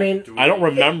don't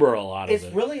remember a lot of it.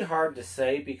 It's really hard to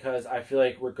say because I feel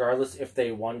like regardless if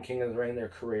they won King of the Ring, their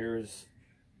careers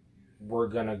were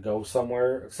gonna go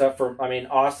somewhere. Except for, I mean,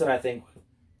 Austin, I think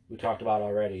we talked about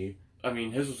already. I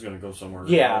mean, his was gonna go somewhere.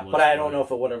 Yeah, but I don't know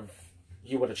if it would have.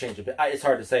 He would have changed it. It's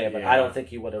hard to say, but I don't think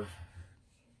he would have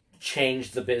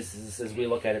changed the business as we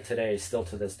look at it today. Still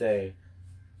to this day,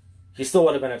 he still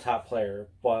would have been a top player.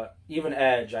 But even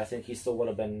Edge, I think he still would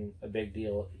have been a big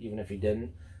deal, even if he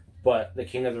didn't. But the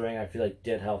King of the Ring, I feel like,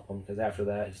 did help him because after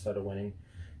that, he started winning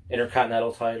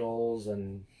Intercontinental titles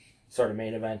and started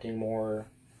main eventing more.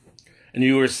 And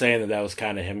you were saying that was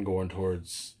kind of him going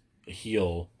towards a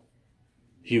heel.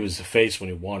 He was the face when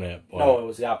he won it. But... No, it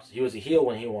was the opposite. He was a heel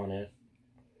when he won it.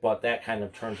 But that kind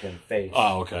of turned him face.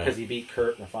 Oh, okay. Because he beat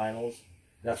Kurt in the finals.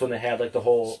 That's when they had like the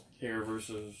whole... Hair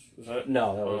versus... Is that...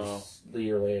 No, that was the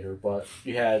year later. But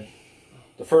you had...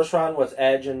 The first round was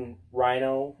Edge and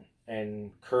Rhino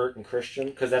and Kurt and Christian.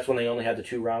 Because that's when they only had the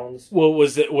 2 rounds. Well,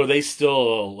 were they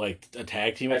still like a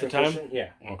tag team at the time? Christian? Yeah.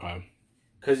 Okay.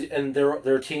 And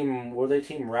their team... Were they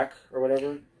Team Wreck or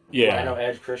whatever? Yeah. Rhino,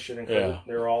 Edge, Christian, and Kurt. Yeah.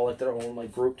 They were all like their own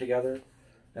like group together.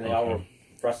 And they all were...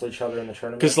 wrestle each other in the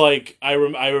tournament. Because like I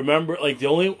remember like the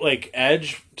only like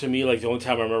Edge to me like the only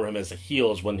time I remember him as a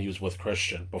heel is when he was with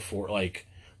Christian before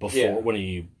when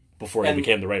he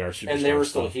became the Radar Superstar. And they were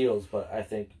still heels, but I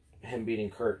think him beating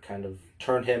Kurt kind of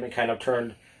turned him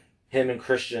and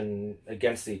Christian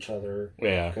against each other.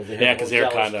 Yeah, because they're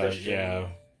kind of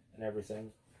and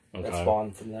everything. Okay. That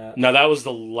spawned from that. Now that was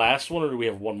the last one, or do we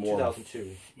have one more?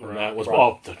 2002. And that was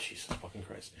Jesus fucking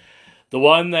Christ. The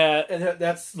one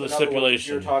that's the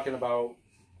stipulation. You're talking about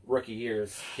rookie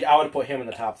years. I would put him in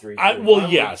the top 3. I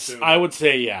would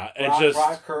say yeah. It's just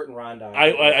Brock, Kurt, and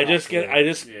Ronda.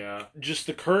 Just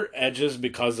the Kurt Edges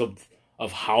because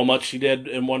of how much he did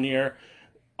in one year.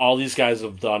 All these guys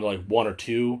have done like 1 or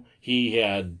 2. He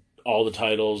had all the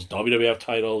titles, WWF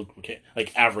title,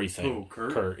 like everything. Ooh,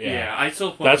 Kurt? Yeah, I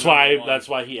still. That's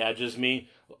why he edges me.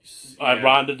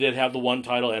 Ronda did have the 1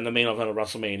 title and the main event of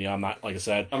WrestleMania. I'm not, like I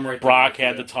said, Brock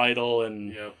had the title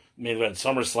and main event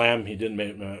SummerSlam. He didn't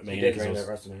make it. He did main event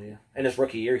WrestleMania. In his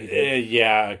rookie year, he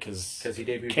did. Because he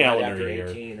debuted right after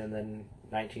 18 and then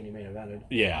 19 he main evented.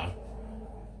 Yeah.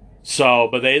 So,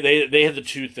 but they had the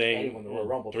 2 things,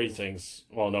 3 too. things.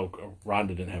 Well, no,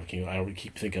 Ronda didn't have King. I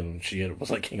keep thinking she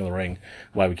was like King of the Ring.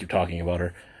 Why we keep talking about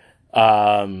her.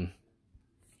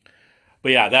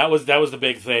 But yeah, that was the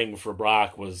big thing for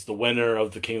Brock was the winner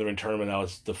of the King of the Ring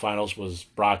tournament. The finals was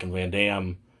Brock and Van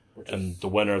Dam, and the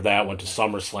winner of that went to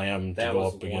SummerSlam to go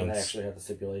up against. That was the one that actually had the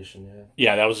stipulation.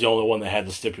 Yeah, that was the only one that had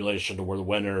the stipulation to where the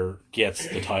winner gets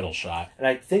the title shot. And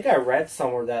I think I read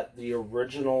somewhere that the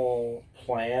original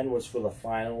plan was for the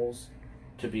finals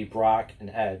to be Brock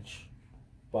and Edge,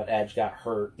 but Edge got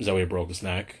hurt. Is that why he broke his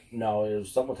neck? No, it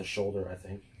was something with his shoulder, I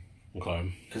think.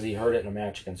 Okay. Because he hurt it in a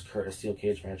match against Kurt, a steel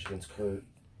cage match against Kurt.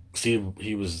 See,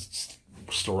 he was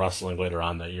still wrestling later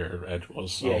on that year, Edge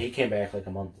was. So. Yeah, he came back like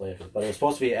a month later. But it was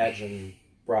supposed to be Edge and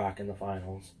Brock in the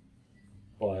finals.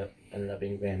 But ended up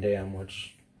being Van Dam,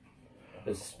 which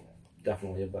is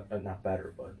definitely not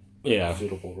better, but Yeah.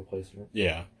 suitable replacement.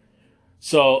 Yeah.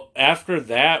 So after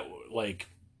that, like,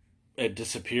 it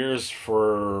disappears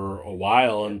for a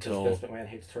while until Vince McMahon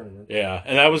hates tournaments. Yeah,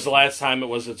 and that was the last time it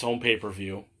was its own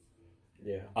pay-per-view.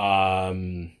 Yeah.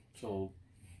 So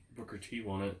Booker T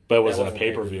won it. But it wasn't a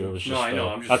pay-per-view. It was just No, I know.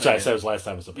 I'm just that's why I saying. said it was the last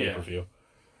time it was a pay-per-view.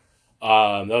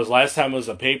 That was the last time it was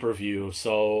a pay-per-view.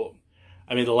 So,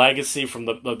 I mean, the legacy from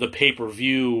the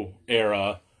pay-per-view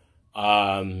era,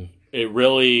 it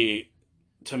really,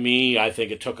 to me, I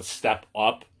think it took a step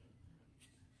up.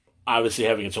 Obviously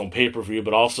having its own pay-per-view,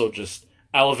 but also just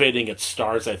elevating its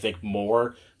stars, I think,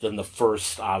 more than the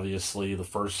first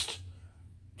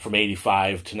from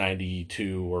 85 to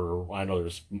 92, or I know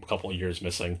there's a couple of years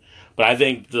missing. But I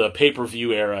think the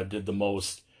pay-per-view era did the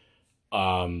most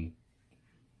for,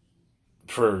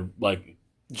 like,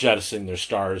 jettisoning their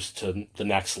stars to the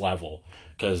next level.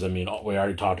 Because, I mean, we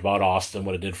already talked about Austin,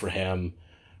 what it did for him.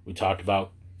 We talked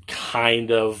about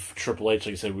kind of Triple H,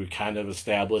 like I said, we kind of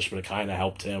established, but it kind of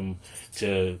helped him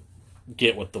to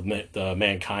get with the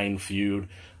Mankind feud.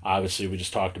 Obviously, we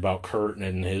just talked about Kurt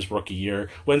and his rookie year.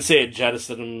 Wouldn't say it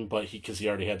jettisoned him, but because he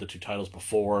already had the 2 titles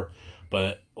before.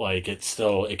 But like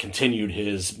it continued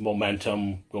his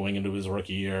momentum going into his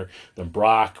rookie year. Then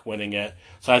Brock winning it.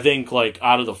 So I think like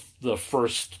out of the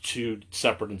first 2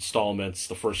 separate installments,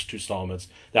 the first 2 installments,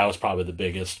 that was probably the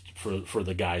biggest for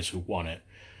the guys who won it.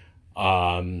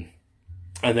 And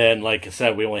then, like I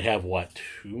said, we only have,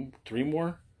 3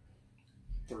 more?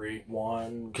 3.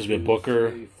 1, because we had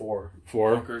Booker, 3, 4.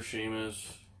 Booker,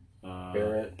 Sheamus,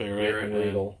 Barrett, and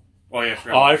Regal. Oh yeah,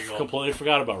 I forgot completely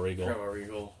forgot about Regal. Forgot about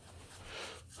Regal.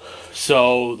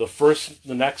 So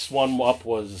the next one up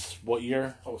was what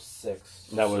year? 06.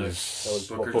 That was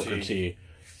Booker T.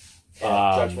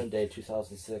 Judgment Day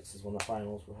 2006 is when the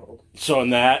finals were held. So in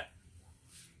that,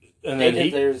 and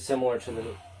then they're similar to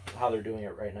how they're doing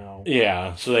it right now.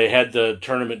 Yeah, so they had the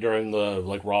tournament during the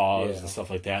like Raws and stuff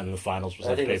like that, and then the finals was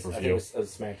like pay per view. I think it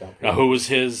was SmackDown. Now, who was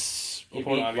his? He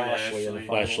beat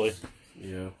Lashley.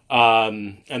 Yeah.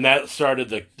 And that started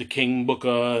the King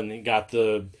Booker, and he got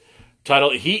the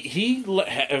title.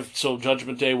 So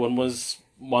Judgment Day. When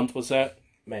month was that?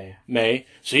 May.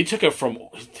 So he took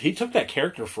that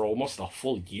character for almost a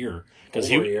full year because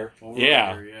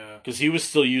because he was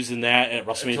still using that at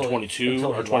WrestleMania 22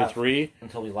 or 23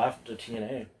 until he left to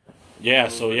TNA. Yeah,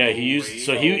 so yeah,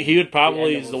 he would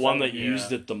probably is the one that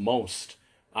used it the most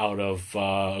out of the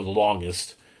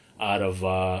longest out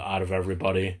of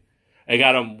everybody. I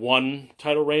got him 1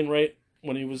 title reign, right?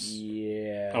 When he was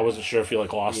I wasn't sure if he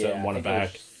like lost it and won it back.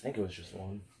 I think it was just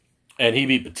 1. And he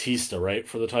beat Batista, right,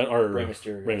 for the title, or Rey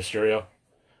Mysterio. Rey Mysterio.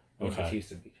 Okay.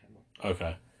 Batista beat him.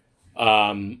 Okay.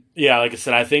 Yeah, like I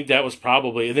said, I think that was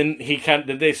probably. And then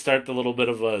did they start a little bit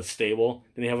of a stable?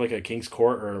 Did he have like a King's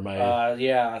Court or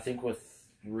yeah, I think with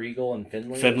Regal and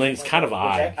Finlay. It's kind of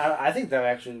odd. I think that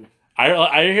actually.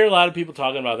 I hear a lot of people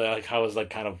talking about that, like how it was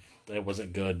like it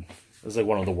wasn't good. It was like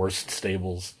one of the worst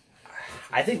stables.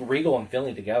 I think Regal and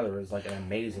Finlay together is like an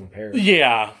amazing pair.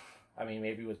 Yeah. I mean,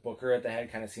 maybe with Booker at the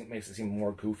head, kind of makes it seem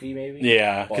more goofy, maybe.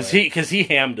 Yeah, because he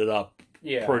hammed it up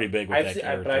pretty big with that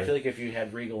character. But I feel like if you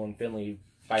had Regal and Finlay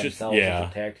by themselves as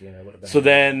a tag team, it would have been. So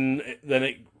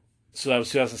so that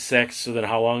was 2006. So then,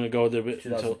 how long ago did it?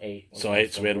 2008. So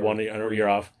we had 1 year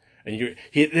off, and they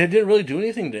didn't really do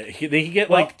anything.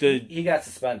 He got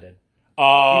suspended.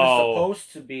 Oh, he was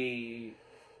supposed to be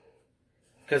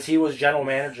because he was general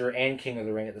manager and King of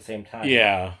the Ring at the same time.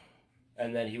 Yeah.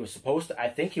 And then he was supposed to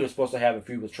have a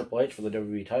feud with Triple H for the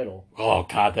WWE title. Oh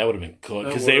God, that would have been good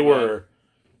because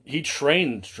he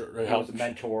trained, helped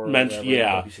mentor.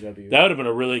 Yeah, WCW. that would have been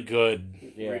a really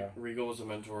good. Yeah, Regal was a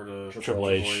mentor to Triple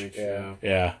H.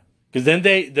 Yeah. Because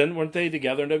then weren't they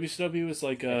together in WCW? It was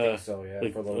like I think so, yeah,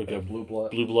 like, for a little bit of Blue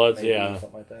Bloods, yeah,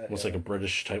 something like that. Almost like a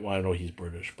British type. Well, I know he's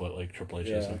British, but like Triple H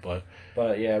isn't. But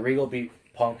yeah, Regal beat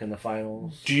Punk in the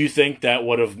finals. Do you think that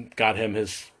would have got him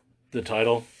the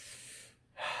title?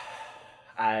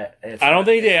 I don't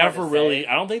think they ever really.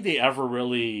 I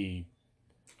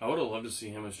would have loved to see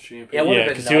him as champion. Yeah,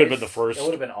 because he would have been the first. It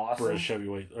would have been awesome. British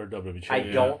heavyweight or WWE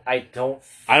champion.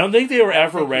 I don't think they were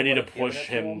ever ready to push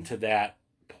him to that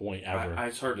point ever.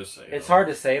 It's hard to say. It's hard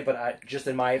to say, but just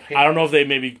in my opinion, I don't know if they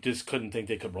maybe just couldn't think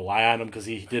they could rely on him because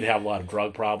he did have a lot of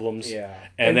drug problems. Yeah,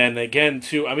 and then again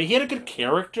too. I mean, he had a good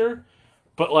character,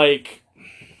 but like,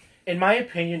 in my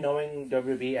opinion, knowing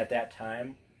WWE at that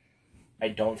time, I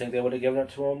don't think they would have given it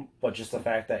to him, but just the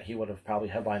fact that he would have probably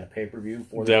headlined a pay-per-view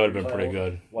for that would have been pretty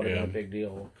good. Would have been a big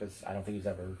deal, because I don't think he's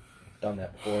ever done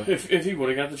that before. If he would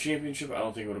have got the championship, I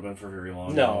don't think it would have been for very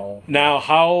long. No. Now,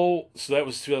 so that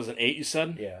was 2008, you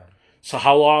said? Yeah. So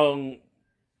how long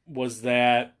was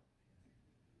that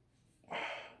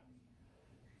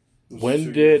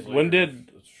When did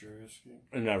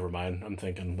never mind. I'm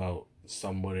thinking about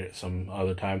some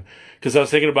other time because I was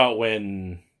thinking about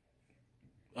when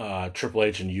Triple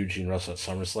H and Eugene wrestled at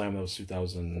SummerSlam. That was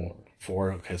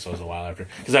 2004. Okay, so it was a while after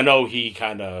because I know he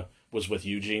kind of was with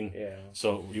Eugene. Yeah.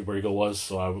 So Regal was.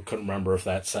 So I couldn't remember if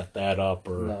that set that up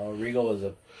or no. Regal was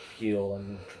a heel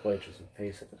and Triple H was a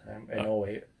face at the time. In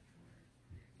 08.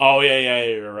 Oh yeah.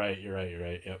 You're right.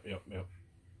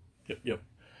 Yep.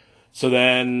 So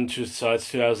then, so it's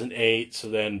 2008. So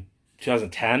then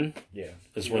 2010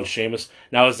 is when Sheamus.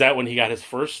 Now, is that when he got his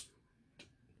first?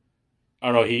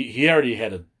 Oh, no, he already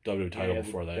had a WWE title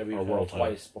before that. Or world title.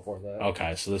 Twice before that.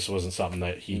 Okay, so this wasn't something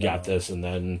that he got this and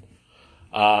then...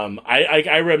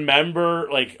 I remember,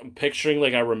 like, I'm picturing,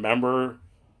 like, I remember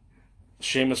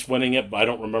Sheamus winning it, but I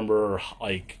don't remember,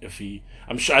 like, if he...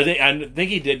 I think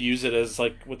he did use it as,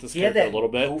 like, with this character a little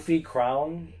bit. Goofy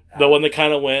crown. The one that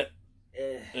kind of went...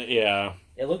 Yeah.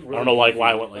 It looked really I don't know like goofy.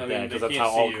 why I went like that because that's how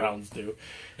all crowns do.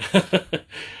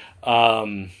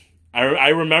 I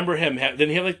remember him. Didn't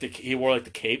he have like he wore like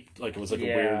the cape, like it was like a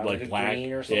weird like black,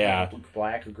 green or something,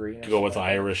 black or green. Or to go with the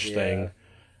Irish thing.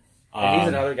 And he's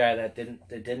another guy that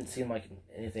didn't seem like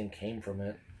anything came from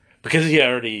it because he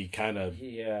already kind of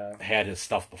had his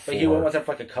stuff before. But he went with it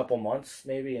for like a couple months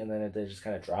maybe, and then they just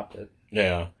kind of dropped it.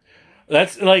 Yeah,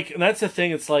 that's the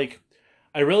thing. It's like.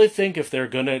 I really think if they're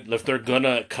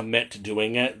gonna commit to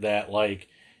doing it, that like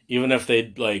even if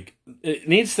they like it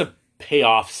needs to pay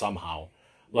off somehow.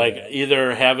 Like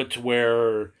either have it to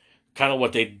where kind of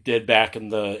what they did back in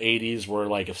the 80s where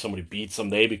like if somebody beats them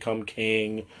they become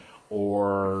king,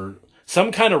 or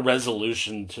some kind of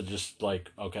resolution to just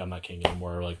like, okay, I'm not king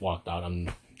anymore, or like walked out, I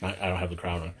don't have the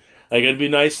crown. Like it'd be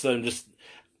nice to just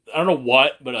I don't know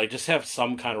what, but like just have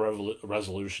some kind of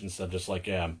resolution instead of just like,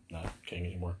 yeah, I'm not king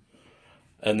anymore.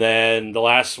 And then the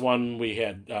last one we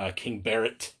had King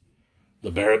Barrett,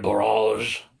 the Barrett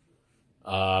Barrage.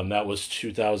 That was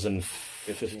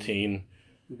 2015.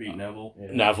 Beat Neville.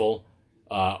 Neville.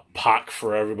 Pac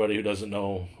for everybody who doesn't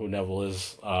know who Neville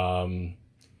is. I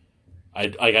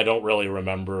don't really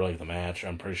remember like the match.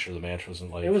 I'm pretty sure the match wasn't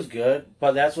like it was good,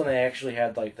 but that's when they actually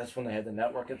had that's when they had the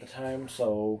network at the time.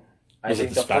 So I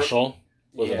think the special.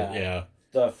 Yeah.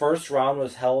 The first round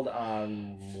was held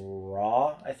on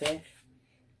Raw, I think.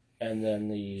 And then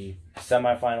the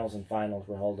semifinals and finals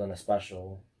were held in a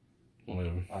special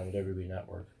on the WWE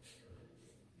Network.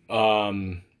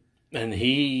 And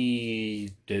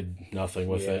he did nothing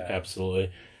with it.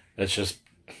 Absolutely, that's just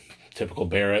typical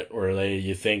Barrett. Where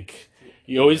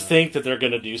you always think that they're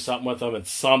going to do something with them, and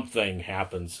something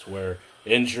happens to where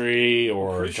injury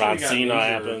or John Cena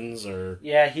happens, or he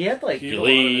had like he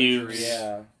leaves.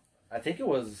 Yeah, I think it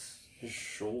was. His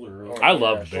shoulder. I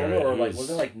loved Barrett. Or like,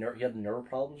 was it like he had nerve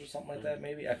problems or something like that?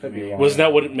 Maybe I could be wrong. Wasn't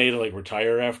that what it made him like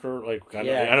retire after? Like, I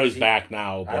know he's back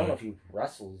now. But I don't know if he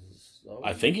wrestles. Though.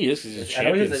 I think he is. He's a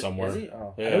champion somewhere. Is he?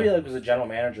 Oh. Yeah. I know he was a general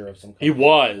manager of some. He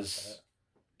was,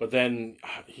 but then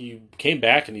he came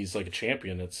back and he's like a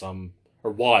champion at some, or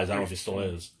was. I don't know if he still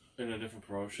is in a different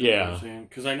promotion. Yeah,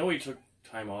 because I know he took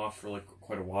time off for like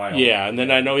quite a while. Yeah, and then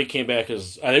I know he came back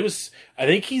as I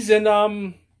think he's in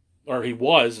or he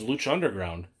was Lucha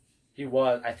Underground. He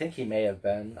was. I think he may have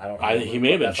been. I don't know. He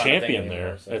may have been champion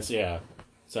there. So. It's not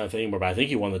a thing anymore. But I think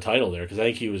he won the title there because I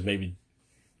think he was maybe.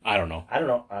 I don't know. I don't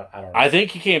know. I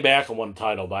think he came back and won the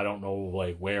title, but I don't know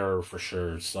like where for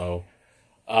sure. So,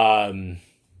 and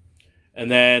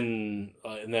then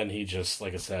he just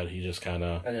like I said, he just kind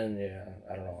of. And then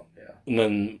I don't know. Yeah. And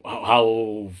then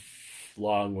how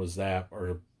long was that,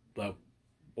 or that?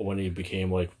 When he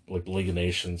became like League of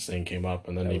Nations thing came up,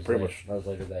 and then he pretty much that was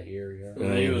later that year, yeah.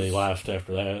 And then he left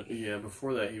after that. Yeah,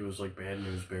 before that he was like Bad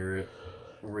News Barrett,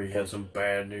 where he had some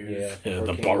bad news. Yeah,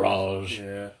 the barrage.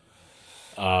 Yeah.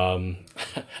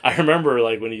 I remember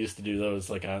like when he used to do those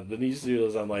then he used to do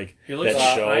those on like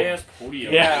that show. High-ass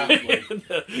podium. Yeah.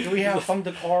 Do we have some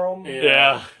decorum?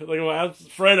 Yeah. Like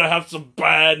Fred, I have some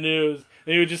bad news.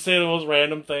 And he would just say the most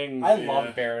random things. I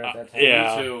loved Barrett at that time.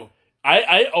 Yeah. Me too.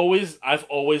 I've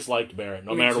always liked Barrett,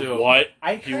 no matter what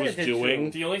he was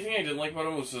doing. The only thing I didn't like about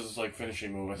him was his like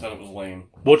finishing move. I thought it was lame.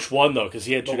 Which one though? Because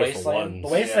he had two different ones.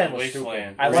 The Wasteland was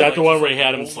stupid. Was that the one where he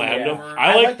had him slammed him?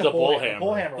 I liked the Bullhammer.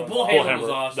 The Bullhammer was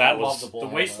awesome. That was the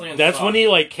Wasteland. That's when he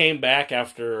like came back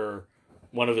after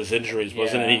one of his injuries,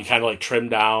 wasn't it? He kind of like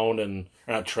trimmed down or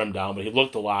not trimmed down, but he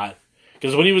looked a lot.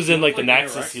 Because when he was in like the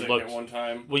Nexus, he looked. At one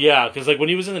time. Well, yeah, because like when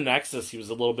he was in the Nexus, he was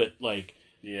a little bit like.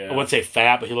 Yeah. I wouldn't say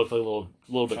fat, but he looked like a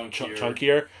little bit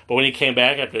chunkier. But when he came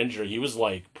back after injury, he was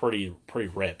like pretty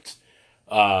ripped.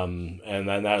 And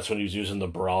then that's when he was using the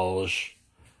barrage,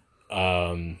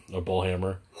 the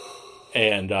bullhammer,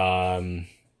 and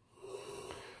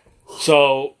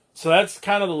So that's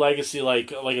kind of the legacy.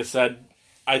 Like I said,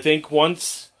 I think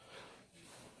once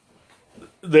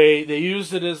they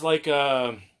used it as like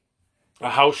a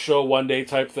house show one day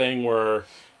type thing where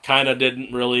kind of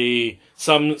didn't really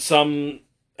some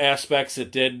aspects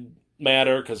it did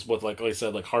matter because with like I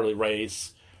said like Harley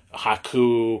Race,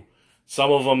 Haku,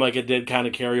 some of them like it did kind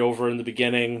of carry over in the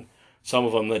beginning. Some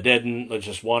of them that didn't, they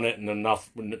just won it and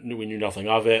we knew nothing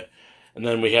of it. And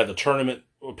then we had the tournament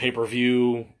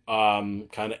pay-per-view kind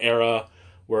of era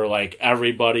where like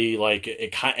everybody like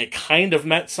it kind of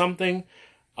meant something.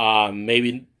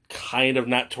 Maybe kind of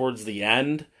not towards the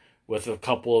end with a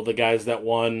couple of the guys that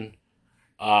won.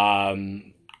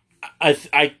 I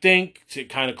think to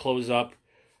kind of close up,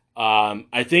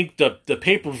 I think the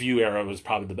pay-per-view era was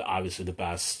probably obviously the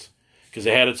best because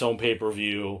it had its own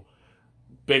pay-per-view,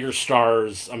 bigger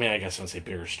stars. I mean, I guess I don't say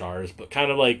bigger stars, but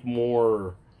kind of like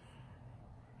more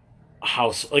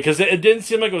house, like because it didn't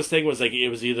seem like it was like it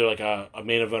was either like a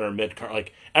main event or mid card.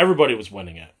 Like everybody was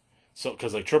winning it. So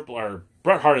because like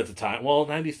Bret Hart at the time, well,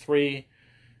 93,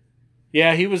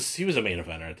 yeah, he was a main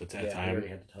eventer at the time. He already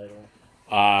had the title.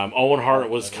 Owen Hart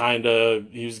was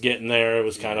he was getting there. It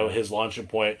was kind of his launching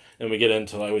point. And we get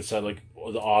into, like we said, like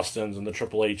the Austins and the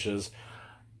Triple H's.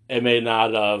 It may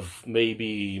not have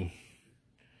maybe,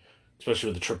 especially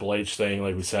with the Triple H thing,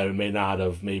 like we said, it may not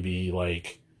have maybe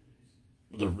like,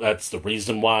 that's the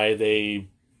reason why they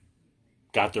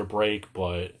got their break,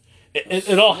 but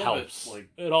it all helps.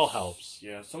 It all helps.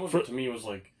 Yeah, some of it to me was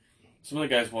like, some of the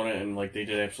guys won it and like they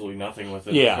did absolutely nothing with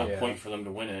it. Yeah. There's no point for them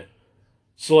to win it.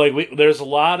 So like there's a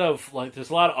lot of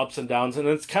ups and downs, and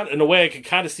it's kind of, in a way I can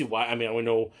kind of see why. I mean, we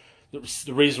know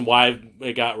the reason why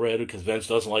they got rid of, because Vince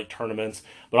doesn't like tournaments,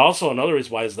 but also another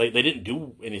reason why is they didn't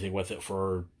do anything with it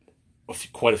for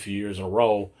quite a few years in a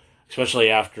row, especially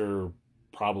after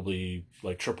probably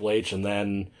like Triple H, and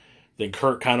then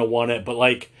Kurt kind of won it, but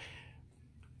like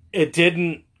it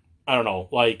didn't. I don't know,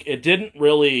 like it didn't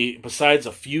really. Besides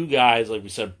a few guys, like we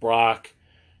said, Brock,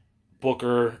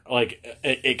 Booker, like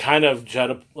it kind of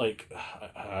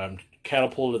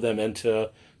catapulted them into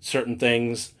certain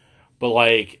things, but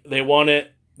like they won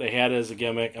it, they had it as a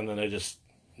gimmick, and then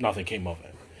nothing came of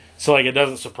it. So like it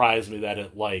doesn't surprise me that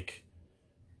it like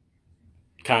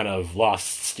kind of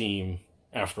lost steam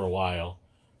after a while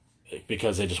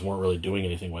because they just weren't really doing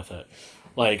anything with it.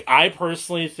 Like I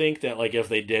personally think that like if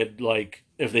they did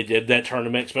that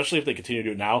tournament, especially if they continue to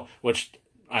do it now, which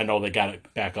I know they got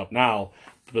it back up now.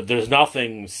 But there's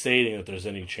nothing stating that there's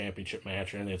any championship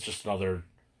match or anything. It's just another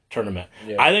tournament.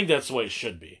 Yeah. I think that's the way it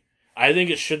should be. I think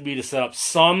it should be to set up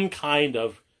some kind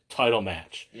of title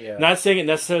match. Yeah. Not saying it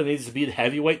necessarily needs to be the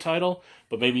heavyweight title,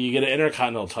 but maybe you get an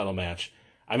intercontinental title match.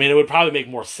 I mean, it would probably make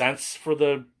more sense for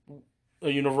the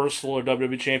Universal or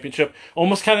WWE Championship.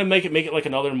 Almost kind of make it like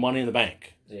another Money in the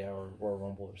Bank. Yeah, or Royal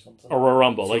Rumble or something. Or Royal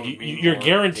Rumble. So like, you're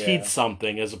guaranteed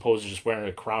something as opposed to just wearing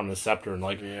a crown and a scepter and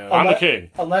like, I'm the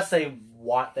king. Unless they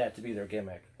want that to be their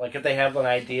gimmick. Like, if they have an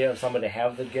idea of somebody to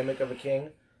have the gimmick of a king,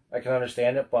 I can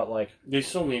understand it, but like... They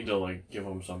still need to, like, give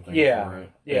them something for it.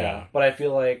 Yeah. But I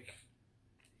feel like,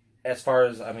 as far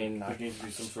as, I mean... There needs to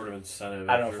be some sort of incentive.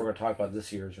 I don't know if we're going to talk about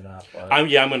this year's or not, but... I'm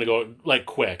going to go, like,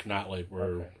 quick, not like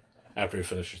after we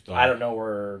finish your thought. I don't know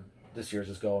where this year's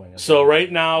is going. So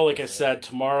right now, like I said,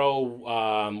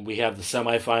 tomorrow we have the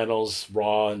semifinals,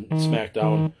 Raw and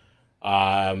SmackDown.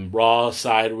 Raw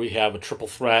side, we have a triple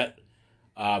threat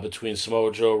between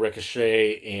Samoa Joe,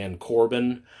 Ricochet, and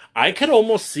Corbin. I could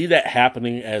almost see that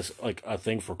happening as like a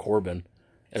thing for Corbin,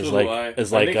 I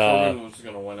think Corbin was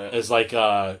gonna win it. As like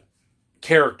a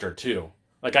character too.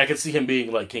 Like I could see him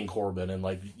being like King Corbin and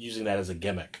like using that as a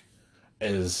gimmick.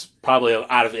 Is probably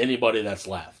out of anybody that's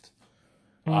left.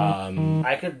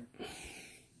 I could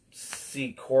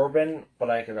see Corbin, but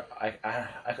I don't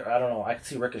know. I could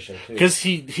see Ricochet too, because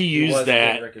he used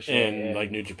that in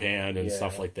like New Japan and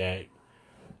stuff like that.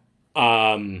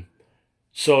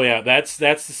 So yeah, that's the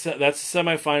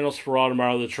semifinals for Raw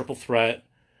tomorrow, the triple threat.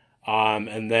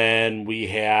 And then we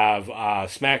have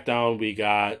SmackDown. We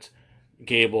got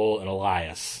Gable and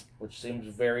Elias, which seems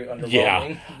very underwhelming.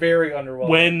 Yeah, very underwhelming.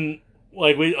 When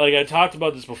I talked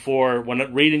about this before,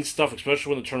 when reading stuff, especially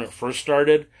when the tournament first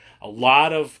started, a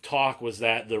lot of talk was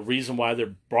that the reason why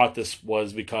they brought this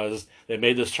was because they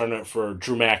made this tournament for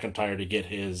Drew McIntyre to get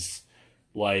his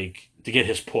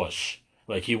push.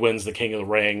 Like he wins the King of the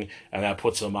Ring, and that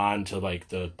puts him on to like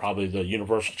probably the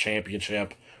Universal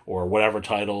Championship or whatever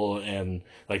title, and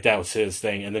like that was his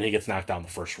thing. And then he gets knocked down the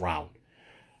first round.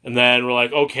 And then we're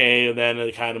like, okay, and then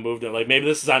it kind of moved in. Like, maybe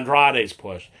this is Andrade's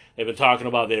push. They've been talking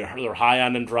about they're high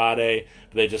on Andrade,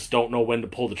 but they just don't know when to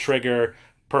pull the trigger.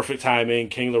 perfect timing.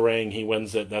 King of the Ring, he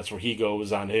wins it. That's where he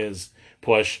goes on his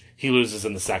push. He loses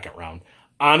in the second round.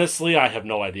 Honestly, I have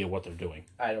no idea what they're doing.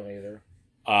 I don't either.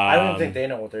 I don't even think they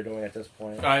know what they're doing at this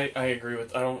point. I agree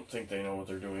with. I don't think they know what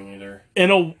they're doing either.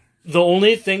 The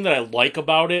only thing that I like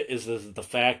about it is the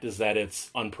fact is that it's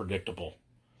unpredictable.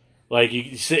 Like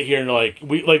you sit here and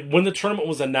when the tournament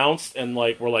was announced and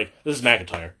we're like, this is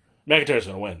McIntyre. McIntyre's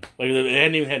gonna win. Like they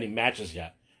hadn't even had any matches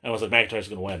yet, and I was like, McIntyre's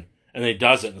gonna win, and then he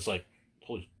does it, and it's like,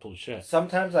 holy shit.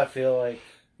 Sometimes I feel like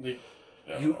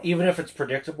even if it's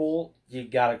predictable, you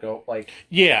gotta go.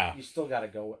 You still gotta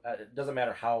go. It doesn't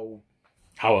matter how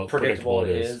predictable it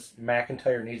is.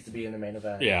 McIntyre needs to be in the main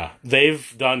event. Yeah,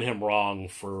 they've done him wrong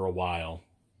for a while,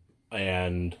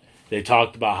 and they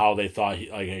talked about how they thought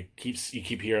you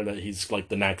keep hearing that he's like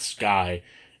the next guy,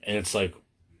 and it's like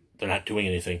they're not doing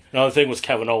anything. Another thing was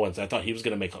Kevin Owens. I thought he was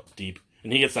going to make up deep,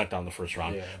 and he gets knocked down in the first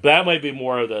round. Yeah. But that might be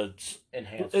more of the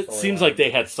enhanced. It seems like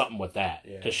they had something with that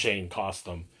because Shane cost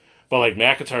them. But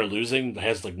McIntyre losing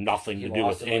has nothing to do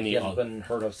with any. He hasn't been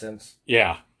heard of since.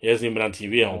 Yeah, he hasn't even been on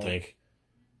TV. I don't think.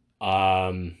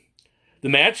 The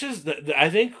matches,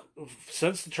 I think,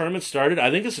 since the tournament started,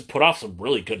 I think this has put off some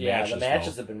really good matches. Yeah, the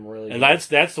matches have been really good. And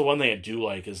that's the one thing I do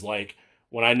like, is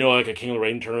when I know a King of the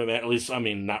Ring tournament, at least, I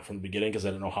mean, not from the beginning, because I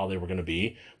didn't know how they were going to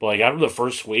be, but after the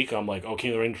first week, I'm like, oh, King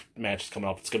of the Ring match is coming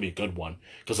up, it's going to be a good one.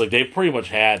 Because they pretty much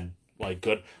had,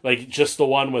 good, just the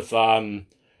one with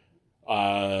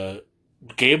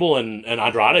Gable and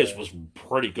Andrade was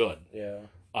pretty good.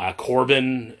 Yeah.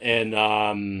 Corbin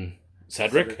and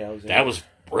Cedric, that was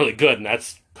really good, and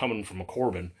that's coming from a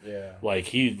Corbin. Yeah.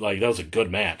 That was a good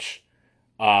match.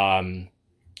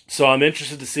 So I'm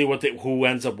interested to see who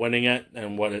ends up winning it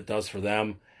and what it does for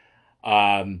them.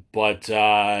 But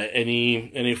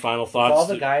any final thoughts? Of all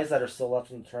the guys that are still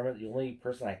left in the tournament, the only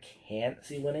person I can't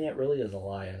see winning it really is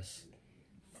Elias.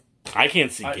 I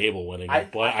can't see Gable winning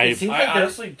it, but I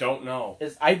honestly don't know.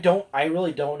 I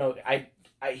really don't know.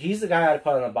 He's the guy I'd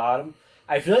put on the bottom.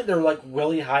 I feel like they're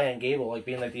really high on Gable,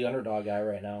 being the underdog guy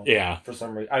right now. Yeah. For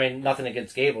some reason, I mean, nothing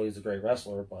against Gable; he's a great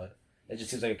wrestler, but it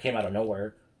just seems like it came out of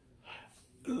nowhere.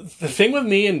 The thing with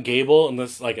me and Gable, and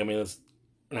this, I'm not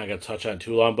gonna touch on it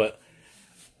too long, but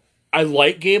I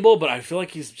like Gable, but I feel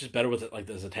like he's just better with it,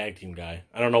 as a tag team guy.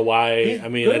 I don't know why. I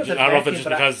don't know if it's just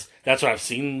because that's what I've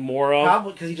seen more of.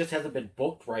 Probably because he just hasn't been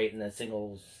booked right in a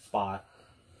single spot.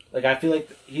 I feel like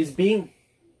he's being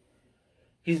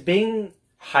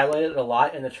highlighted a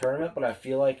lot in the tournament, but I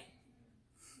feel like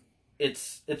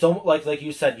it's almost like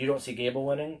you said, you don't see Gable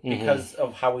winning because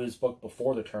of how he was booked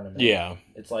before the tournament. Yeah.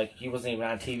 It's he wasn't even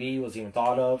on TV, he wasn't even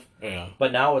thought of. Yeah.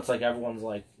 But now it's everyone's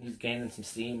he's gaining some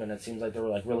steam, and it seems like they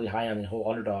were really high on the whole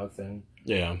underdog thing.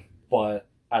 Yeah. But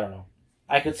I don't know.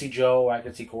 I could see Joe, I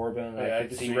could see Corbin, I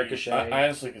could see Ricochet. I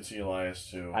honestly could see Elias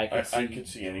too. I could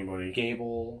see anybody.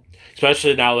 Gable.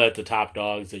 Especially now that the top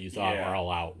dogs that you thought are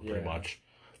all out, pretty much.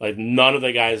 None of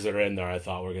the guys that are in there I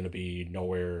thought were going to be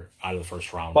nowhere out of the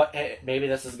first round. But hey, maybe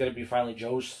this is going to be finally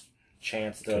Joe's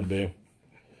chance to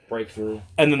break through.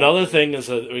 And another thing is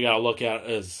that we got to look at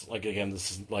is, again, this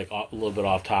is a little bit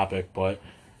off topic, but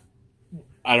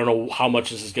I don't know how much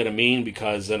this is going to mean,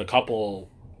 because in a couple,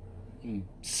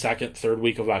 second, third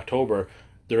week of October,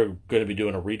 they're going to be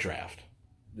doing a redraft.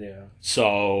 Yeah.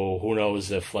 So who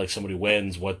knows if somebody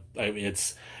wins?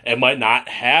 It might not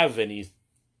have any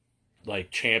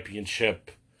championship,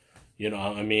 I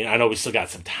know we still got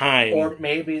some time. Or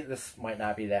maybe this might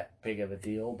not be that big of a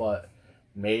deal, but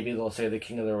maybe they'll say the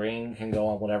King of the Ring can go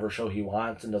on whatever show he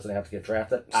wants and doesn't have to get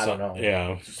drafted. I don't know.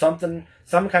 Yeah. Some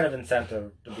kind of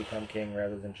incentive to become king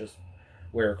rather than just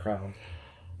wear a crown.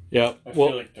 Yeah. I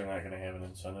feel like they're not going to have an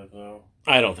incentive, though.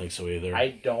 I don't think so either. I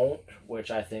don't, which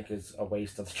I think is a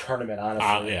waste of the tournament,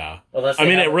 honestly. Yeah.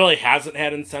 It really hasn't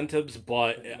had incentives,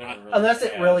 but unless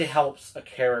it really helps a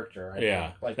character.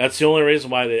 I think. That's the only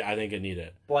reason why I think they need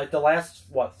it. But the last,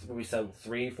 we said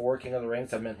 3-4 King of the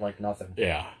Rings have meant nothing.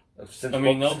 Yeah. Since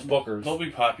Bookers. They'll be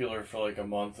popular for a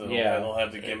month, and they'll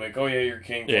have the gimmick. Oh yeah, you're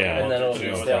king. For a month and then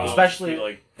it'll be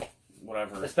especially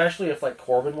whatever. Especially if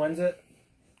Corbin wins it.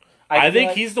 I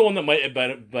think he's the one that might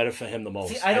benefit him the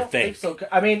most. See, I don't think so.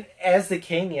 I mean, as the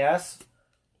king, yes,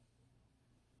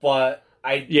 but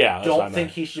I don't think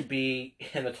he should be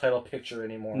in the title picture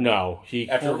anymore. No,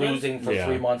 after losing for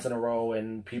 3 months in a row,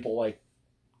 and people I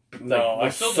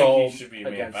still think he should be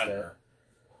main eventer.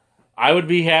 I would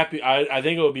be happy. I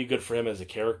think it would be good for him as a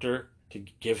character to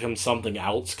give him something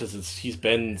else, because he's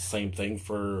been the same thing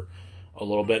for a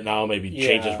little bit now. Maybe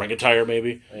change his ring attire,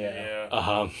 maybe.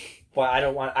 Yeah. But I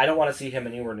don't want to see him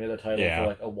anywhere near the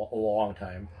title for a long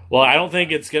time. Well, I don't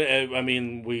think it's gonna. I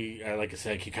mean, like I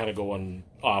said, I keep kind of going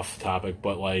off topic,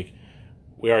 but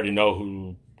we already know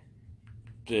who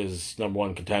is number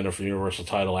one contender for the Universal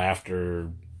title after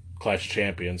Clash of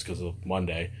Champions because of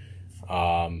Monday.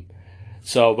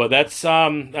 But that's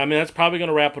that's probably going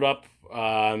to wrap it up.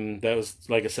 That was,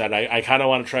 like I said, I kind of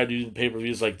want to try to do the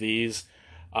pay-per-views like these,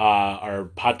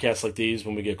 or podcasts like these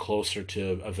when we get closer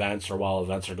to events or while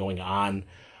events are going on.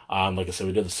 Like I said,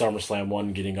 we did the SummerSlam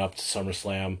one, getting up to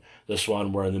SummerSlam. This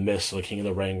one, we're in the midst of the King of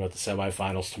the Ring with the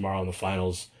semifinals tomorrow and the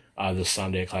finals this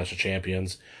Sunday at Clash of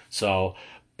Champions. So,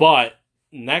 but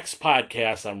next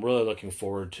podcast I'm really looking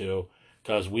forward to,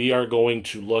 because we are going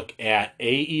to look at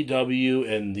AEW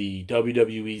and the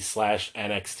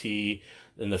WWE/NXT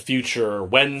in the future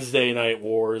Wednesday Night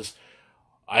Wars.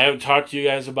 I haven't talked to you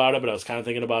guys about it, but I was kind of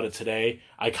thinking about it today.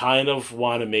 I kind of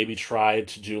want to maybe try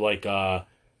to do like a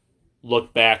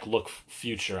look back, look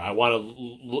future. I want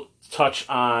to touch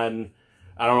on,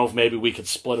 I don't know if maybe we could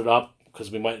split it up, because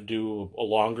we might do a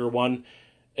longer one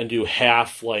and do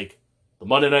half like the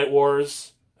Monday Night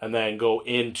Wars and then go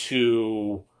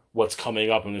into what's coming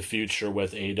up in the future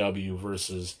with AEW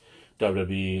versus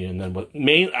WWE. And then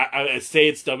I say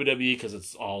it's WWE because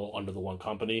it's all under the one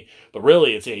company, but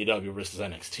really it's AEW versus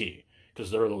NXT because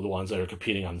they're the ones that are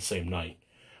competing on the same night.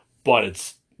 But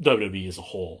it's WWE as a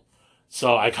whole.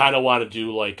 So I kind of want to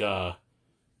do like a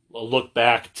look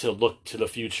back to look to the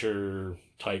future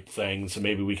type thing. So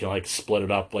maybe we can like split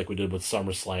it up like we did with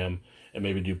SummerSlam and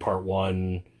maybe do part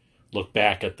one, look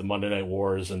back at the Monday Night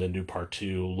Wars, and then do part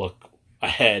two, look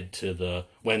ahead to the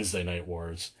Wednesday Night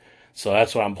Wars. So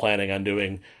that's what I'm planning on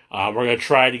doing. We're going to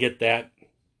try to get that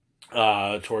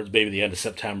towards maybe the end of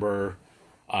September,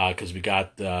 because we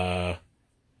got the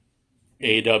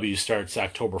AEW starts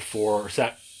October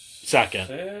 4th,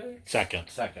 2nd.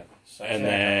 And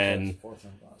then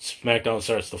SmackDown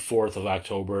starts the 4th of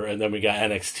October. And then we got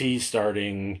NXT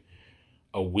starting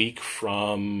a week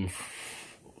from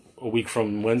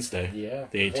Wednesday,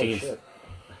 the 18th.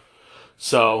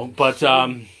 So, but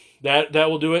that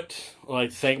will do it. I'd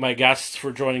like to thank my guests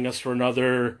for joining us for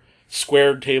another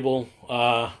squared table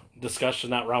discussion,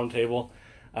 not round table.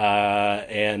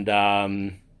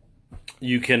 And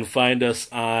you can find us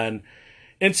on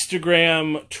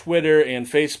Instagram, Twitter, and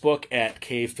Facebook at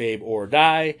Kayfabe or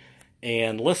Die,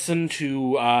 and listen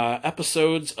to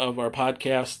episodes of our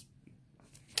podcast,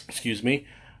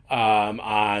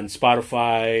 on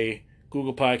Spotify,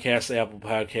 Google Podcasts, Apple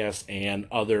Podcasts, and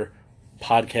other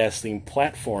podcasting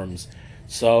platforms.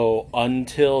 So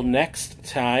until next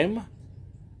time,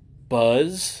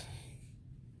 Buzz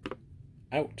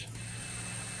out.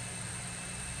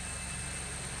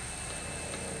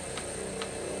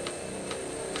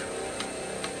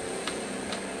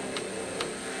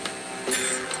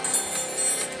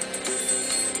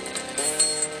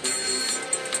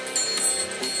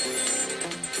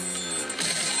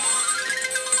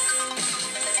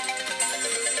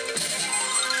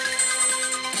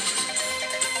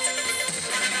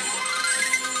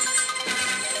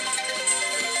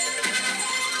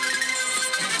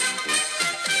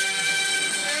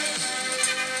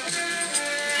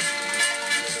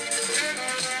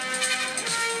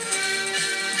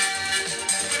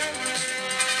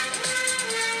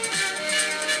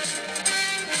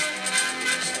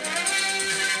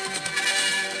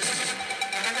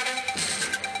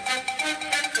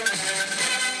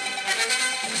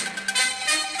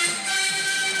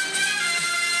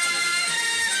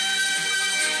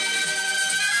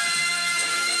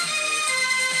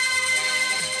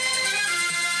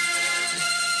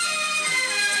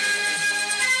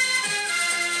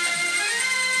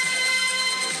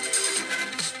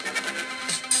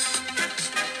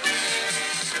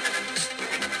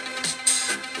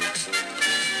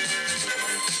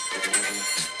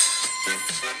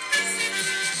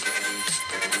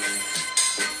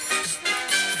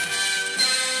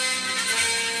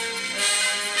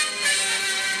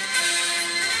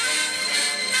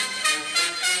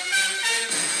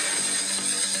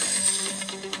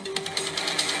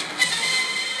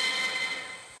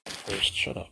 Shut up.